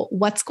 okay, well,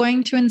 what's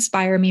going to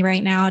inspire me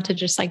right now to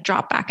just like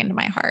drop back into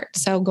my heart?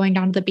 So going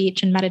down to the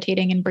beach and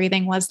meditating and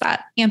breathing was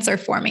that answer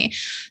for me.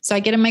 So I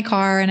get in my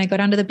car and I go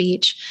down to the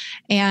beach,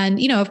 and,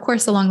 of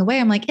course, along the way,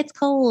 I'm like, it's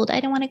cold. I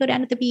don't want to go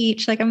down to the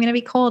beach. Like, I'm going to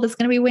be cold. It's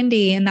going to be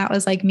windy. And that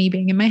was like me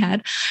being in my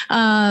head.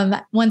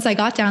 Once I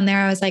got down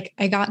there, I was like,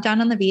 I got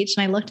down on the beach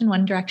and I looked in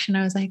one direction.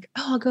 I was like,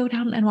 oh, I'll go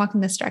down and walk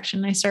in this direction.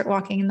 And I start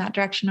walking in that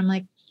direction. I'm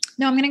like,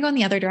 no, I'm going to go in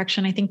the other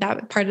direction. I think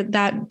that part of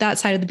that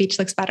side of the beach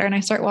looks better. And I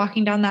start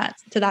walking down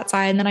to that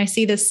side. And then I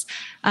see this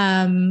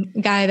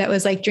guy that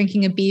was like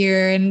drinking a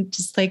beer, and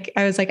just like,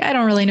 I was like, I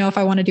don't really know if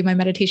I want to do my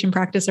meditation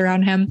practice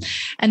around him.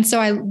 And so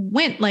I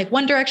went like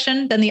one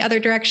direction, then the other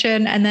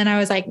direction. And then I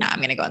was like, I'm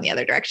going to go in the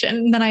other direction.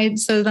 And then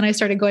I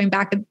started going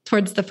back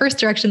towards the first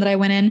direction that I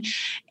went in.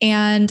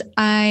 And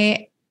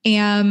I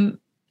am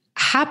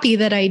happy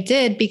that I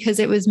did, because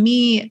it was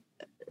me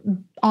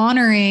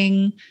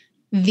honoring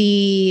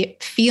the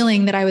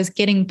feeling that I was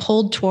getting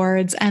pulled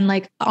towards, and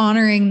like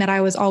honoring that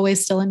I was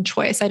always still in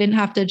choice. I didn't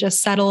have to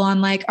just settle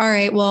on like, all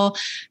right, well,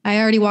 I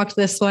already walked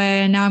this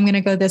way and now I'm going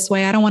to go this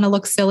way. I don't want to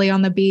look silly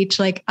on the beach.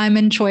 Like, I'm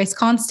in choice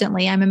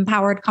constantly. I'm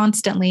empowered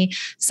constantly.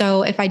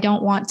 So if I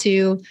don't want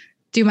to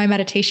do my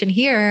meditation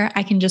here,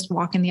 I can just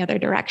walk in the other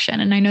direction.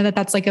 And I know that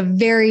that's like a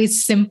very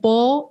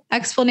simple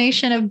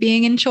explanation of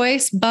being in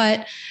choice,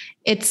 but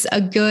it's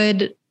a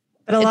good.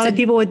 But a lot of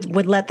people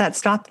would let that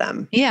stop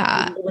them.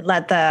 Yeah. Would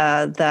let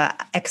the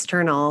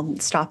external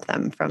stop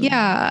them from.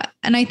 Yeah.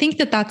 And I think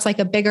that that's like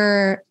a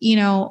bigger,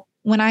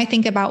 when I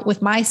think about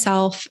with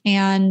myself,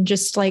 and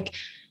just like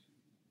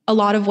a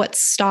lot of what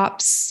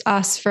stops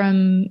us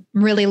from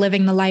really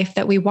living the life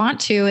that we want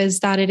to,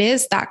 is that it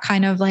is that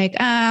kind of like,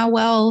 I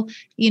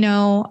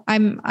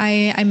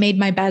made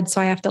my bed,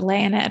 so I have to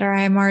lay in it, or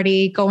I'm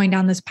already going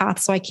down this path,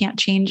 so I can't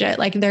change it.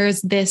 Like,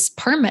 there's this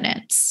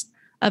permanence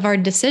of our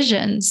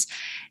decisions.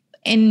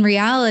 In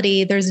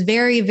reality, there's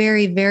very,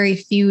 very, very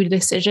few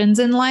decisions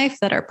in life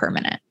that are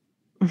permanent.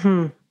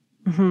 Mm-hmm.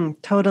 Mm-hmm.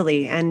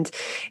 Totally. And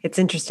it's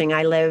interesting.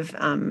 I live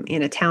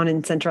in a town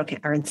in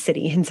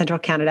city in central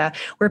Canada,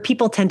 where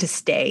people tend to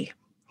stay,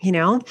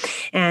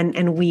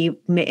 and we,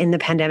 in the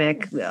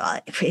pandemic,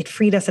 it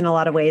freed us in a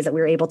lot of ways, that we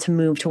were able to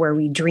move to where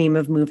we dream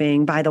of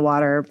moving, by the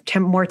water,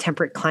 more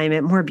temperate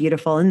climate, more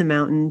beautiful, in the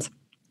mountains.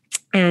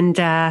 And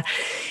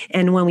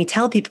when we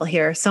tell people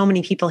here, so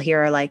many people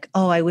here are like,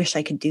 oh, I wish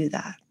I could do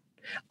that.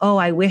 Oh,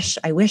 I wish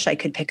I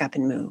could pick up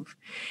and move.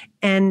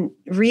 And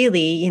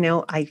really,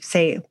 I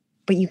say,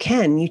 but you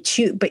can, you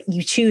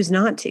choose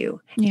not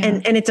to. Yeah.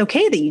 And it's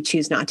okay that you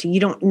choose not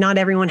to. Not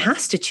everyone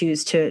has to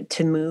choose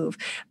to move,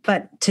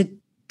 but to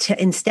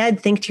instead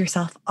think to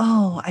yourself,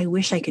 oh, I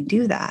wish I could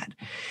do that.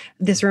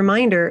 This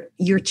reminder,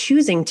 you're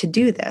choosing to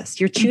do this.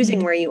 You're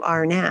choosing where you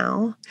are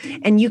now,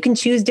 and you can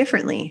choose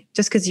differently.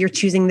 Just because you're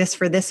choosing this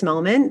for this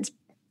moment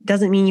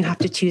doesn't mean you have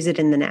to choose it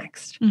in the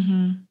next.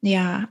 Mm-hmm.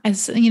 Yeah.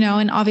 As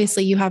and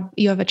obviously you have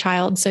a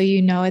child, so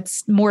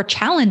it's more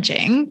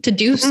challenging to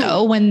do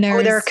so when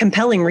there are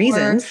compelling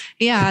reasons.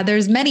 Yeah.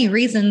 There's many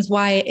reasons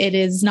why it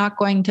is not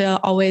going to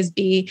always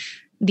be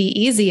the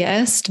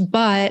easiest,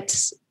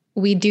 but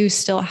we do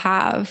still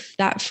have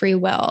that free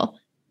will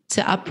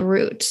to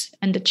uproot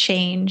and to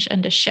change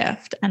and to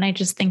shift. And I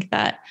just think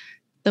that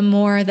the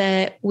more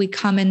that we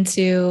come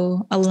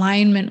into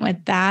alignment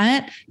with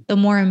that, the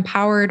more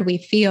empowered we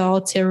feel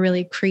to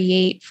really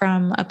create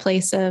from a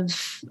place of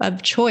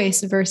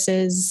choice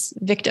versus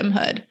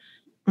victimhood.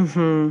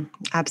 Mm-hmm.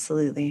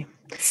 Absolutely.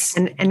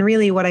 And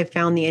really what I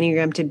found the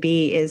Enneagram to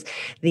be is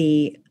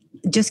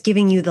just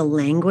giving you the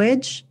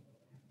language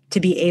to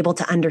be able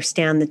to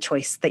understand the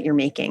choice that you're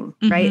making,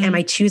 right? Mm-hmm. Am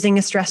I choosing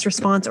a stress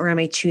response, or am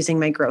I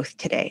choosing my growth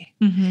today?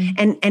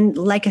 Mm-hmm. And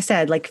like I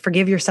said, like,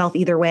 forgive yourself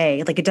either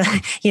way. Like, it does,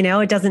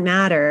 it doesn't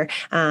matter.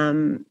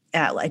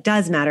 It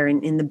does matter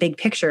in the big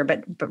picture,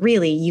 but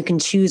really you can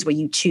choose what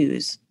you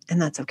choose.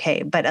 And that's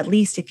okay. But at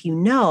least if you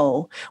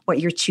know what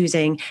you're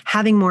choosing,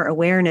 having more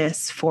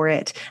awareness for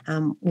it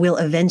will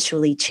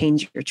eventually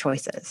change your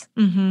choices.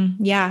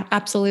 Mm-hmm. Yeah,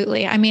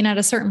 absolutely. I mean, at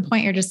a certain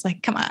point, you're just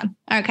like, come on.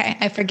 Okay,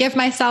 I forgive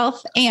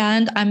myself,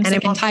 and I'm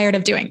sick and tired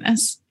of doing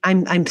this.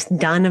 I'm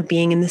done of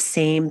being in the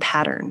same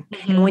pattern.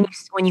 Mm-hmm. And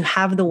when you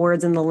have the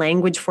words and the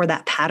language for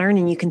that pattern,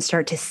 and you can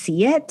start to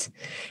see it,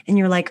 and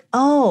you're like,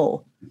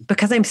 oh,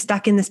 because I'm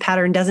stuck in this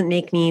pattern doesn't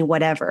make me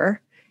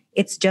whatever.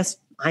 It's just,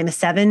 I'm a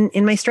 7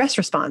 in my stress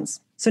response.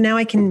 So now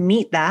I can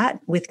meet that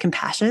with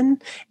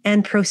compassion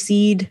and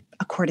proceed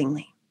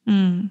accordingly.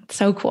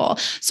 So cool.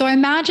 So I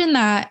imagine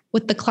that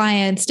with the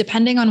clients,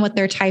 depending on what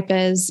their type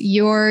is,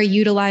 you're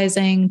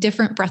utilizing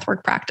different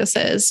breathwork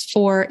practices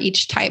for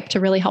each type to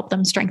really help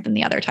them strengthen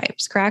the other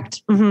types,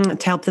 correct? Mm-hmm.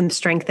 To help them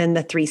strengthen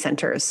the 3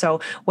 centers.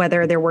 So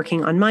whether they're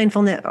working on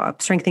mindfulness,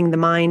 strengthening the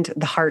mind,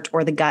 the heart,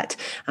 or the gut,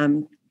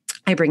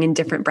 I bring in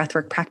different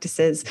breathwork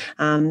practices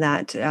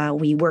that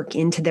we work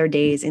into their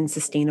days in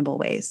sustainable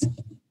ways.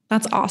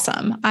 That's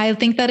awesome. I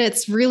think that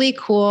it's really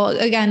cool.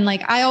 Again,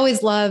 like, I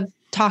always love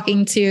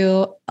talking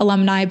to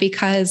alumni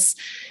because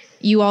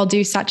you all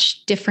do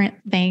such different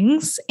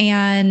things.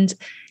 And,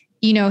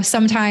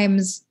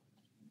 sometimes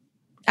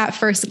at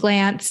first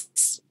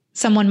glance,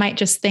 someone might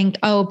just think,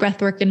 oh,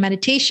 breathwork and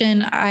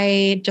meditation,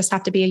 I just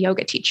have to be a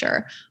yoga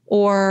teacher,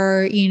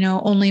 or,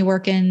 only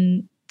work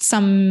in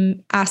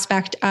some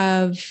aspect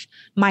of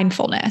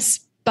mindfulness.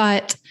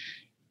 But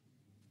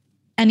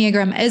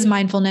Enneagram is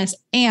mindfulness,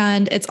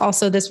 and it's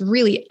also this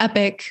really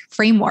epic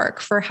framework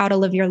for how to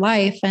live your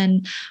life.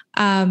 And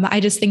I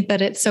just think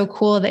that it's so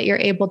cool that you're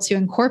able to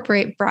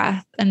incorporate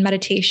breath and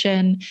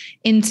meditation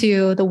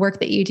into the work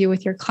that you do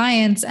with your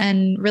clients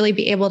and really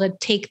be able to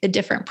take the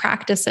different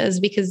practices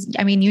because,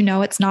 I mean,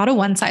 it's not a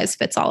one size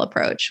fits all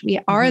approach. We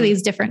are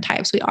these different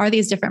types. We are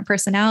these different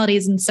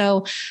personalities. And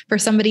so for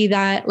somebody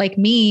that like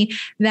me,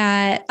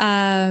 that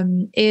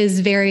is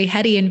very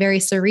heady and very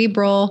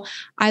cerebral,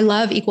 I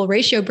love equal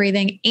ratio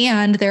breathing.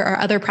 And there are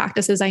other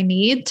practices I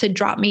need to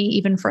drop me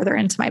even further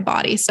into my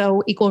body.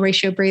 So equal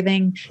ratio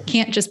breathing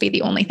can't just be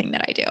the only thing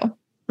that I do.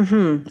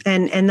 Mm-hmm.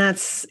 And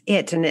that's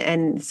it.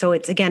 And so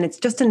it's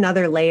just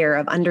another layer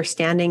of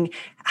understanding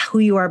who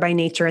you are by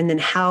nature and then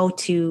how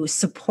to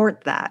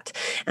support that.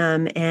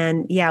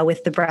 And yeah,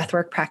 with the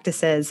breathwork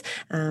practices,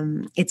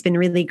 it's been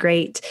really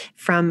great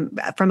from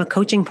a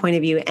coaching point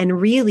of view, and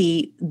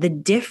really the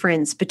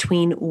difference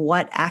between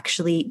what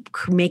actually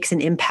makes an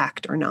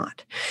impact or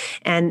not.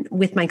 And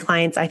with my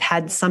clients, I've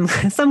had some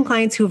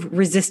clients who've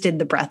resisted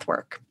the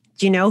breathwork.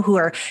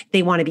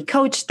 They want to be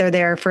coached. They're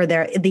there for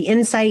the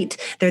insight.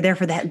 They're there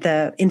for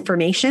the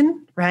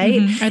information,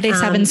 right? Mm-hmm. Are they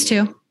sevens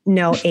too?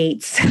 No,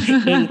 eights,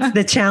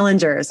 the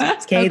challengers.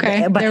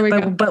 Okay. There we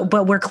go.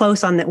 But we're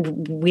close on that.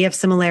 We have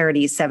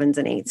similarities, sevens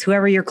and eights.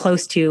 Whoever you're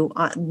close to,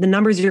 the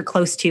numbers you're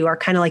close to are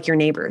kind of like your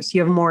neighbors.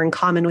 You have more in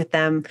common with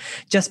them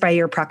just by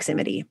your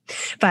proximity.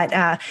 But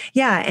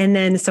and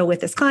then so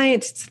with this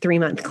client, it's a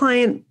 3-month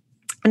client.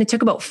 And it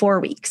took about 4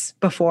 weeks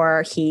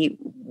before he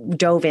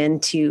dove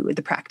into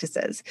the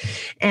practices.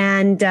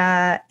 And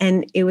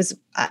it was,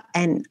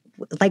 and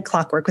like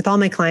clockwork with all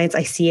my clients,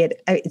 I see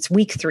it. It's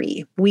week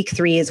 3. Week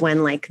 3 is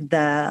when like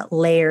the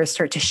layers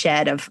start to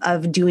shed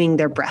of doing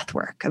their breath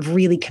work, of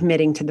really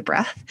committing to the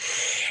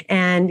breath.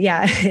 And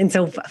and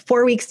so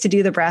 4 weeks to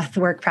do the breath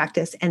work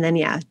practice. And then,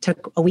 it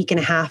took a week and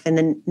a half. And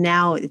then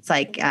now it's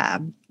like,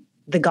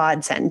 the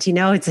godsend,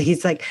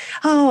 he's like,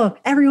 oh,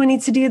 everyone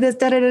needs to do this,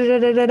 da da da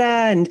da da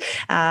da,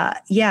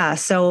 and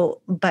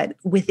So, but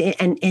with it,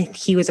 and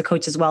he was a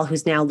coach as well,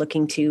 who's now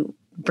looking to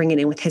bring it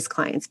in with his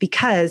clients,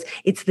 because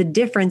it's the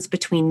difference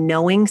between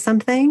knowing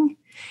something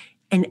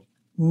and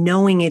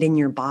knowing it in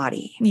your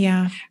body.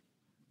 Yeah.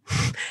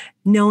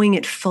 Knowing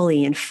it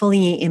fully and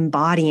fully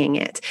embodying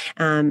it,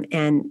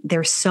 and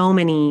there's so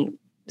many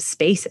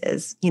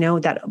spaces,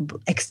 that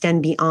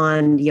extend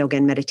beyond yoga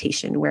and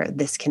meditation where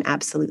this can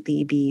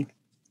absolutely be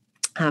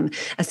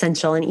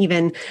essential. And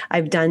even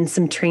I've done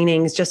some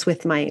trainings just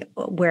with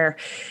where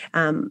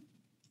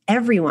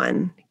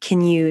everyone can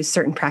use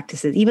certain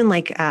practices, even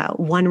like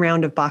 1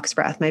 round of box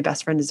breath. My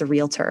best friend is a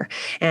realtor,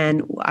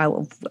 and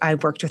I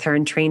worked with her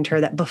and trained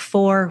her that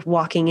before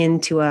walking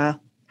into a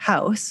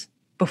house,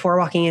 before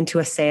walking into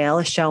a sale,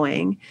 a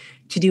showing,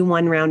 to do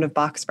 1 round of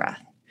box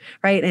breath.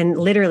 Right. And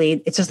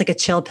literally, it's just like a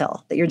chill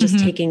pill that you're just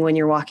taking when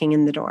you're walking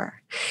in the door.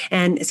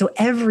 And so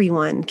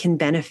everyone can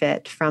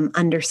benefit from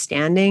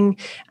understanding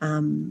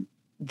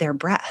their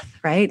breath,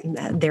 right?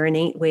 Their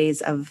innate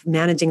ways of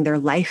managing their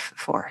life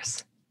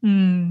force.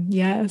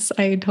 Yes,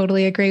 I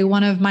totally agree.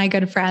 One of my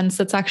good friends,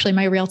 that's actually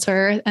my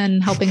realtor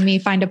and helping me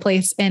find a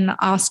place in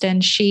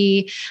Austin.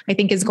 She, I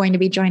think, is going to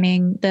be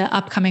joining the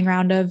upcoming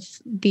round of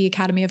the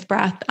Academy of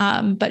Breath.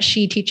 But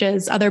she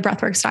teaches other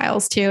breathwork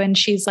styles too. And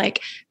she's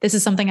like, this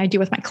is something I do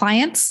with my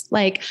clients.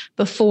 Like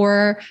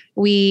before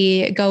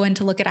we go in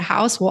to look at a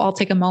house, we'll all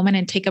take a moment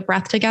and take a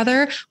breath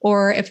together.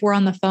 Or if we're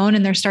on the phone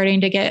and they're starting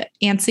to get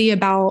antsy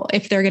about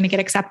if they're going to get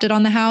accepted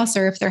on the house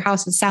or if their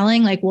house is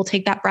selling, like we'll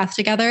take that breath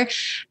together.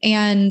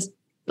 And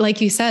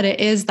like you said, it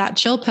is that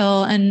chill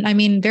pill. And I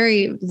mean,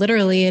 very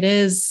literally it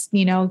is,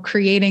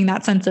 creating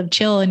that sense of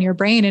chill in your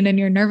brain and in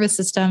your nervous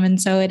system.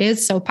 And so it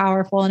is so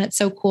powerful. And it's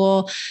so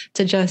cool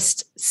to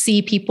just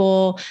see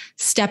people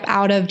step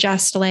out of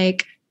just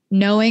like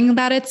knowing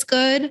that it's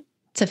good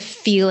to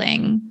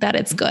feeling that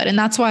it's good. And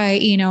that's why,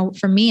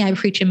 for me, I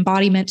preach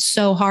embodiment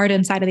so hard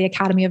inside of the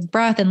Academy of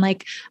Breath. And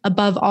like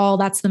above all,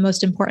 that's the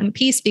most important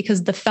piece,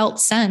 because the felt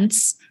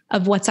sense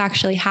of what's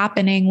actually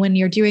happening when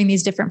you're doing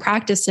these different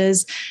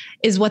practices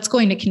is what's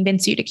going to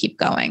convince you to keep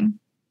going.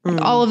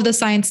 Like all of the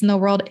science in the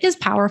world is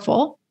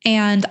powerful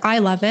and I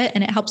love it.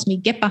 And it helps me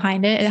get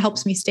behind it. It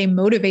helps me stay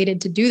motivated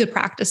to do the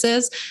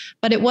practices.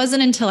 But it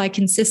wasn't until I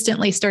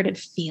consistently started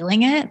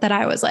feeling it that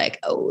I was like,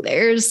 oh,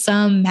 there's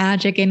some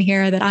magic in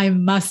here that I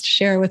must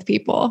share with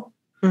people.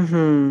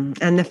 Mm-hmm.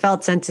 And the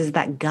felt sense is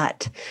that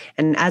gut.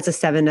 And as a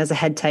 7, as a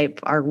head type,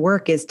 our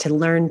work is to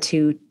learn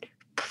to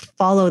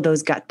follow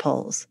those gut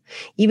pulls,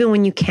 even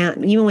when you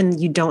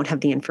don't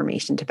have the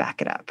information to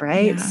back it up.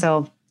 Right. Yeah.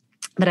 So,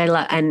 but I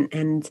love,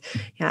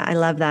 I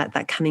love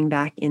that coming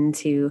back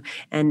into,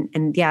 and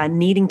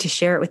needing to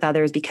share it with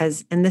others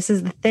because, and this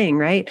is the thing,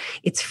 right?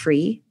 It's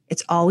free.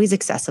 It's always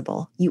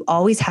accessible. You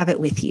always have it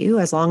with you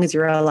as long as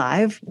you're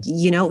alive.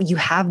 You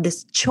have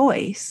this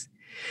choice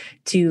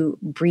to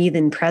breathe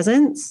in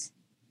presence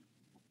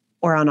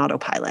or on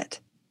autopilot.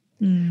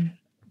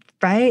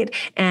 Right.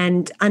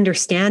 And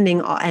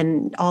understanding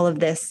and all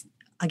of this,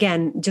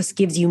 again, just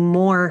gives you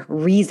more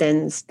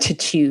reasons to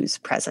choose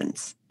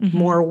presence,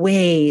 more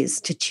ways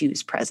to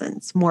choose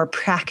presence, more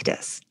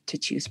practice to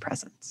choose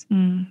presence.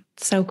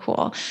 So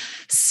cool.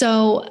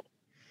 So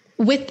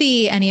with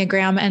the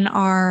Enneagram and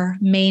our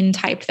main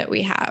type that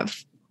we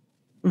have,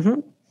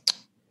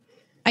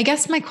 I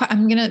guess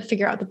I'm going to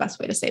figure out the best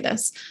way to say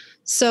this.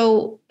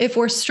 So if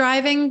we're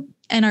striving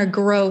and our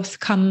growth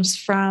comes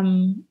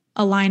from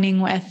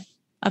aligning with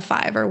a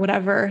 5 or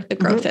whatever the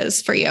growth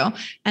is for you,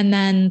 and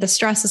then the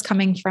stress is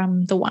coming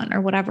from the 1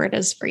 or whatever it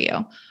is for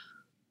you,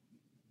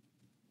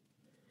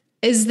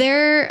 is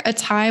there a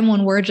time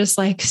when we're just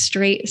like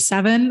straight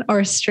 7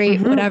 or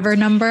straight whatever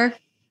number?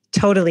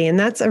 Totally. And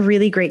that's a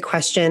really great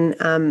question.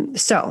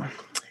 So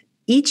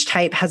each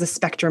type has a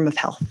spectrum of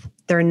health.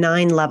 There are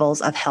 9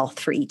 levels of health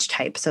for each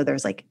type. So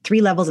there's like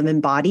 3 levels of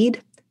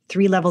embodied,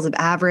 3 levels of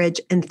average,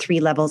 and 3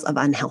 levels of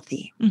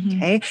unhealthy.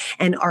 Okay.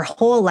 And our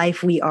whole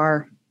life, we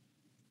are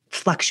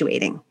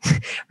fluctuating,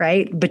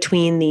 right?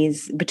 Between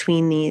these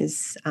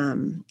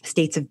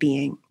states of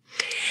being.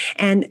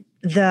 And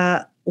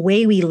the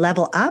way we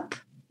level up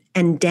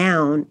and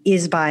down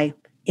is by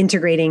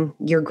integrating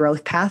your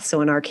growth path. So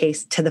in our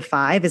case, to the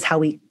 5 is how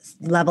we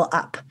level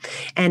up.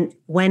 And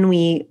when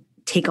we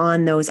take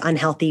on those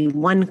unhealthy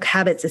 1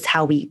 habits is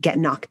how we get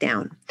knocked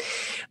down.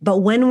 But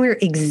when we're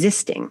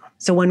existing,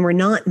 so when we're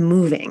not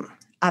moving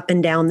up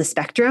and down the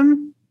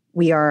spectrum,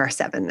 we are our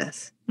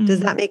 7-ness.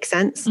 Does that make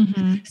sense?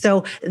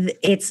 So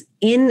it's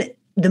in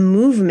the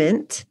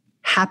movement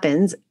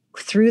happens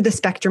through the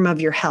spectrum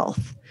of your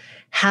health,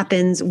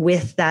 happens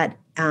with that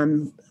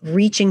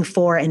reaching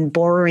for and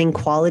borrowing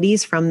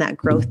qualities from that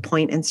growth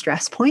point and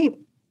stress point.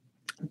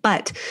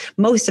 But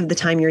most of the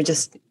time you're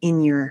just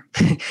in your,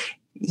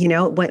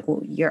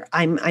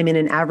 I'm in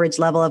an average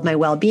level of my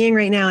well-being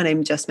right now, and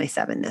I'm just my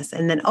 7-ness.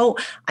 And then,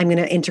 I'm going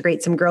to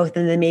integrate some growth,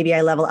 and then maybe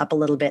I level up a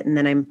little bit, and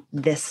then I'm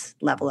this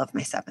level of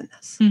my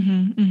 7-ness.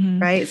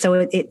 Right.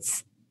 So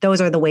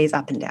those are the ways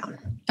up and down.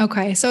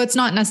 Okay. So it's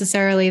not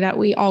necessarily that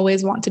we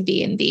always want to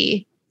be in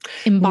the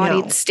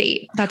embodied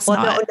state.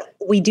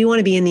 We do want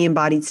to be in the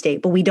embodied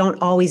state, but we don't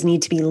always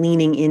need to be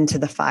leaning into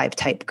the 5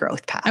 type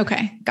growth path.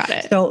 Okay. Got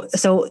it.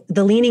 So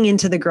the leaning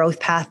into the growth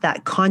path,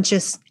 that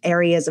conscious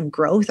areas of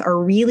growth are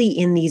really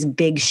in these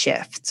big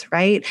shifts,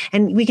 right?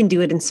 And we can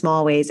do it in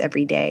small ways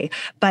every day,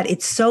 but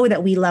it's so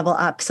that we level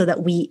up so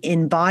that we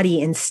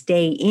embody and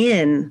stay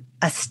in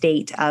a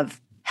state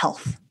of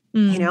health.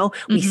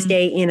 We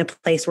stay in a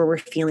place where we're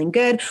feeling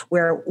good,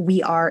 where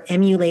we are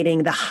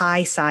emulating the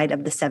high side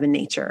of the 7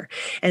 nature.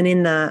 And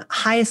in the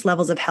highest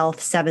levels of health,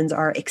 7s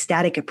are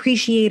ecstatic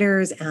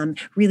appreciators,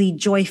 really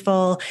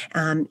joyful,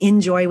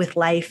 enjoy with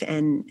life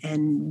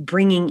and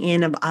bringing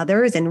in of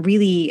others and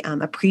really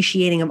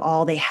appreciating of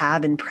all they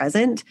have and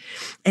present.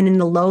 And in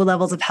the low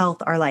levels of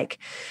health are like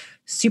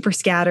super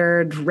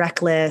scattered,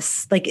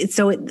 reckless,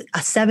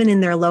 a 7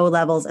 in their low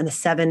levels and a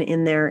 7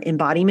 in their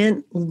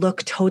embodiment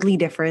look totally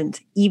different,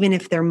 even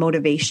if their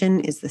motivation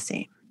is the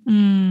same.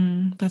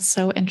 That's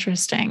so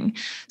interesting.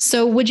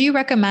 So would you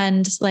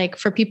recommend,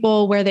 for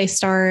people where they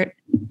start,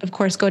 of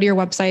course, go to your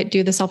website,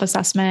 do the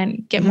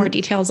self-assessment, get more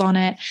details on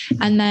it.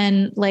 And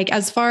then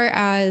as far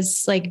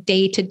as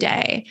day to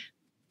day,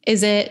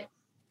 is it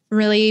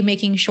really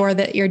making sure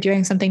that you're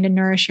doing something to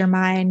nourish your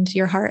mind,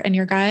 your heart, and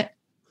your gut?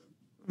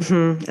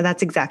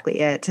 That's exactly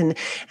it.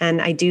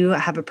 And I do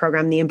have a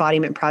program, the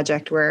Embodiment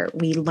Project, where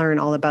we learn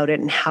all about it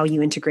and how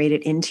you integrate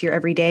it into your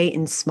everyday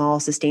in small,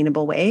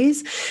 sustainable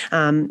ways,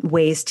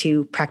 ways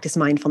to practice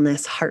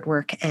mindfulness, heart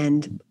work,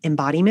 and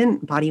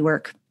embodiment, body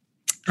work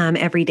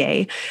every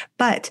day.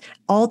 But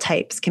all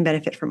types can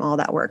benefit from all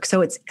that work.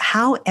 So it's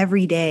how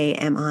every day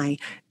am I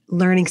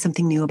learning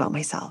something new about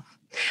myself?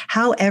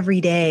 How every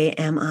day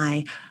am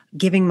I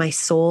giving my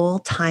soul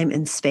time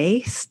and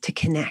space to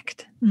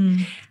connect?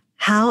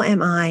 How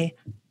am I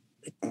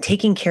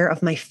taking care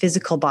of my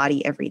physical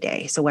body every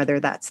day? So whether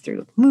that's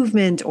through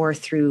movement or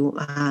through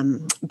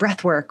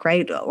breath work,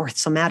 right? Or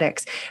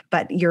somatics,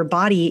 but your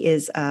body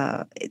is,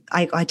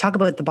 I talk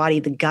about the body,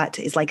 the gut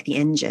is like the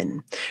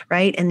engine,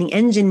 right? And the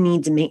engine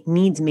needs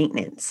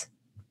maintenance.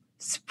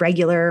 It's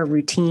regular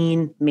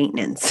routine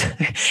maintenance,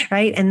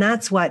 right? And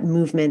that's what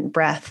movement,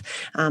 breath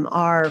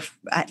are,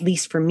 at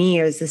least for me,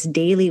 is this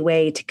daily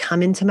way to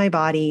come into my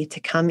body, to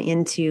come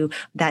into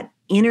that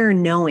inner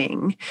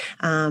knowing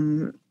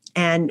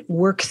and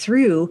work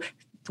through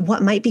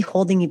what might be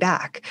holding me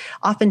back.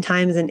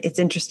 Oftentimes, and it's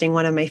interesting,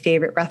 one of my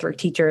favorite breathwork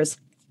teachers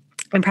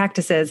and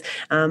practices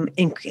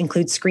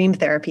include scream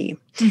therapy.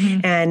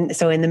 And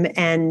so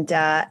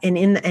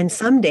and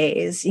some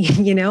days,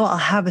 I'll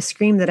have a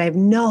scream that I have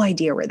no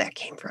idea where that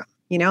came from.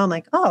 I'm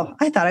like, oh,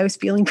 I thought I was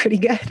feeling pretty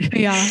good.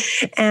 Yeah.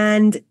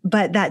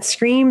 But that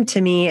scream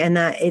to me, and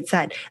that it's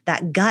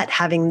that gut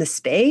having the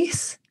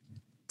space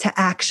to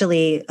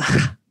actually,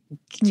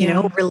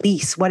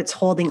 release what it's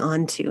holding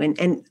on to.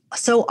 And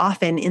so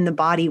often in the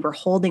body, we're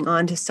holding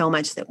on to so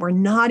much that we're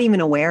not even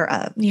aware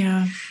of.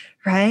 Yeah.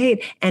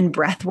 Right. And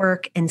breath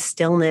work and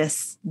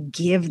stillness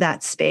give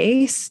that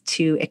space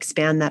to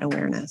expand that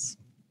awareness.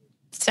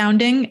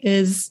 Sounding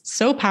is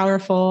so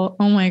powerful.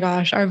 Oh my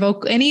gosh.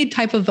 Any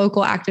type of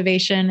vocal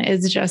activation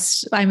is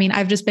just, I mean,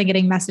 I've just been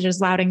getting messages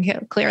loud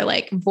and clear,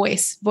 like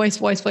voice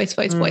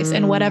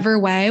in whatever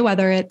way,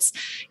 whether it's,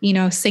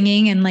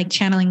 singing and like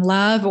channeling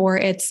love, or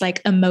it's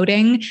like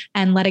emoting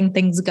and letting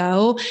things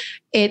go.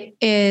 It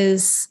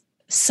is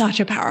such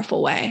a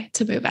powerful way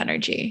to move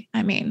energy.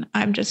 I mean,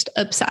 I'm just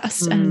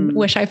obsessed and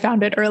wish I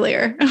found it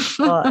earlier.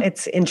 Well,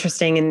 it's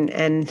interesting.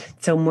 And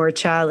so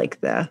murcha, like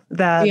the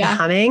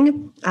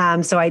humming.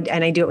 So I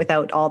do it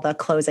without all the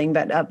closing,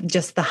 but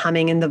just the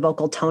humming and the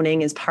vocal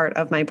toning is part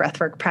of my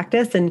breathwork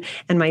practice. And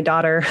my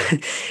daughter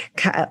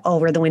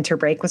over the winter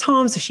break was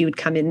home. So she would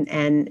come in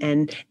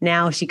and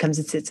now she comes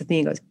and sits with me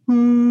and goes,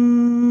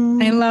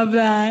 I love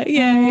that.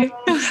 Yay.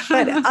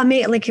 But I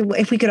mean, like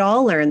if we could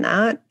all learn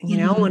that,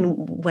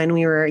 when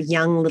we were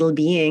young little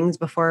beings,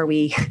 before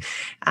we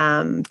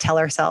tell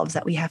ourselves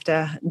that we have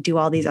to do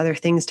all these other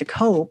things to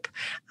cope,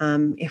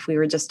 if we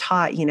were just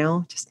taught,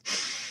 just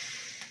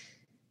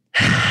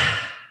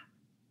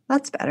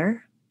that's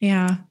better.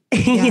 Yeah.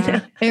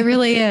 It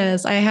really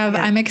is.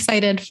 I'm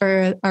excited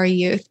for our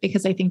youth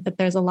because I think that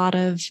there's a lot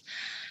of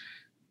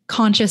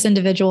conscious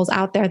individuals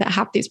out there that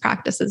have these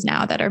practices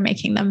now that are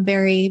making them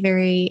very,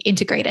 very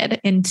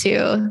integrated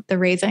into the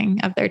raising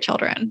of their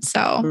children.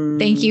 So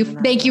thank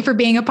you for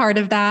being a part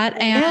of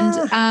that. And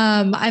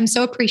I'm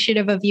so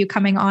appreciative of you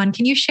coming on.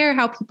 Can you share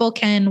how people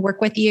can work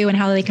with you and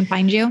how they can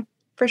find you?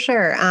 For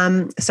sure.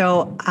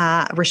 So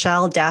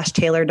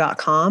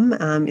Rachelle-Taylor.com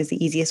is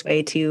the easiest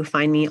way to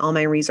find me. All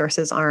my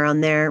resources are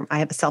on there. I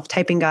have a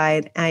self-typing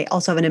guide. I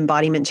also have an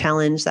embodiment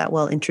challenge that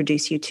will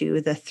introduce you to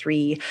the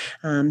 3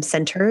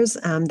 centers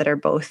that are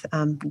both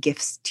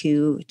gifts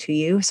to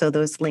you. So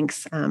those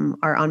links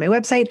are on my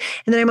website.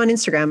 And then I'm on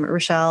Instagram,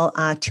 Rachelle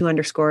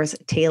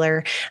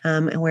 _Taylor,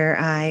 where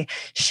I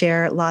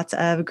share lots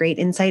of great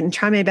insight and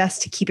try my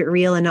best to keep it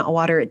real and not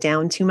water it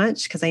down too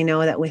much. Because I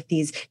know that with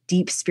these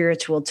deep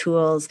spiritual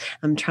tools,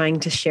 I'm trying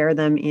to share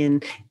them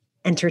in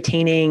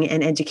entertaining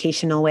and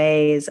educational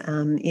ways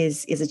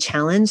is a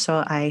challenge. So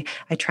I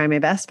try my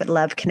best, but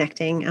love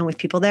connecting with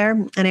people there.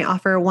 And I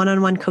offer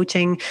one-on-one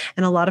coaching.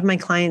 And a lot of my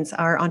clients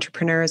are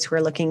entrepreneurs who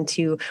are looking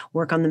to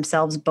work on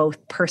themselves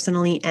both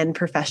personally and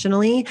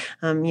professionally.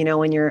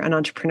 When you're an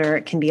entrepreneur,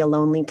 it can be a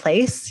lonely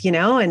place,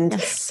 and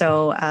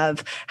so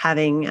of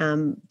having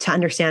to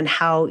understand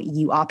how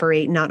you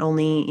operate, not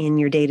only in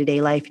your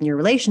day-to-day life and your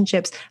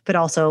relationships, but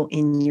also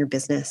in your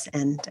business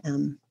and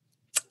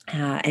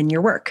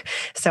your work.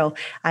 So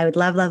I would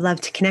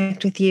love to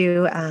connect with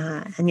you.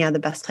 The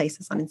best place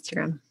is on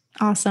Instagram.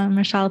 Awesome.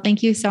 Rachelle,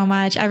 thank you so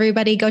much.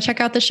 Everybody go check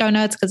out the show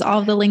notes because all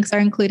of the links are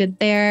included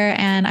there.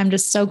 And I'm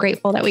just so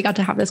grateful that we got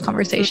to have this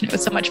conversation. It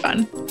was so much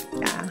fun.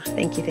 Yeah.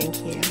 Thank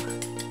you.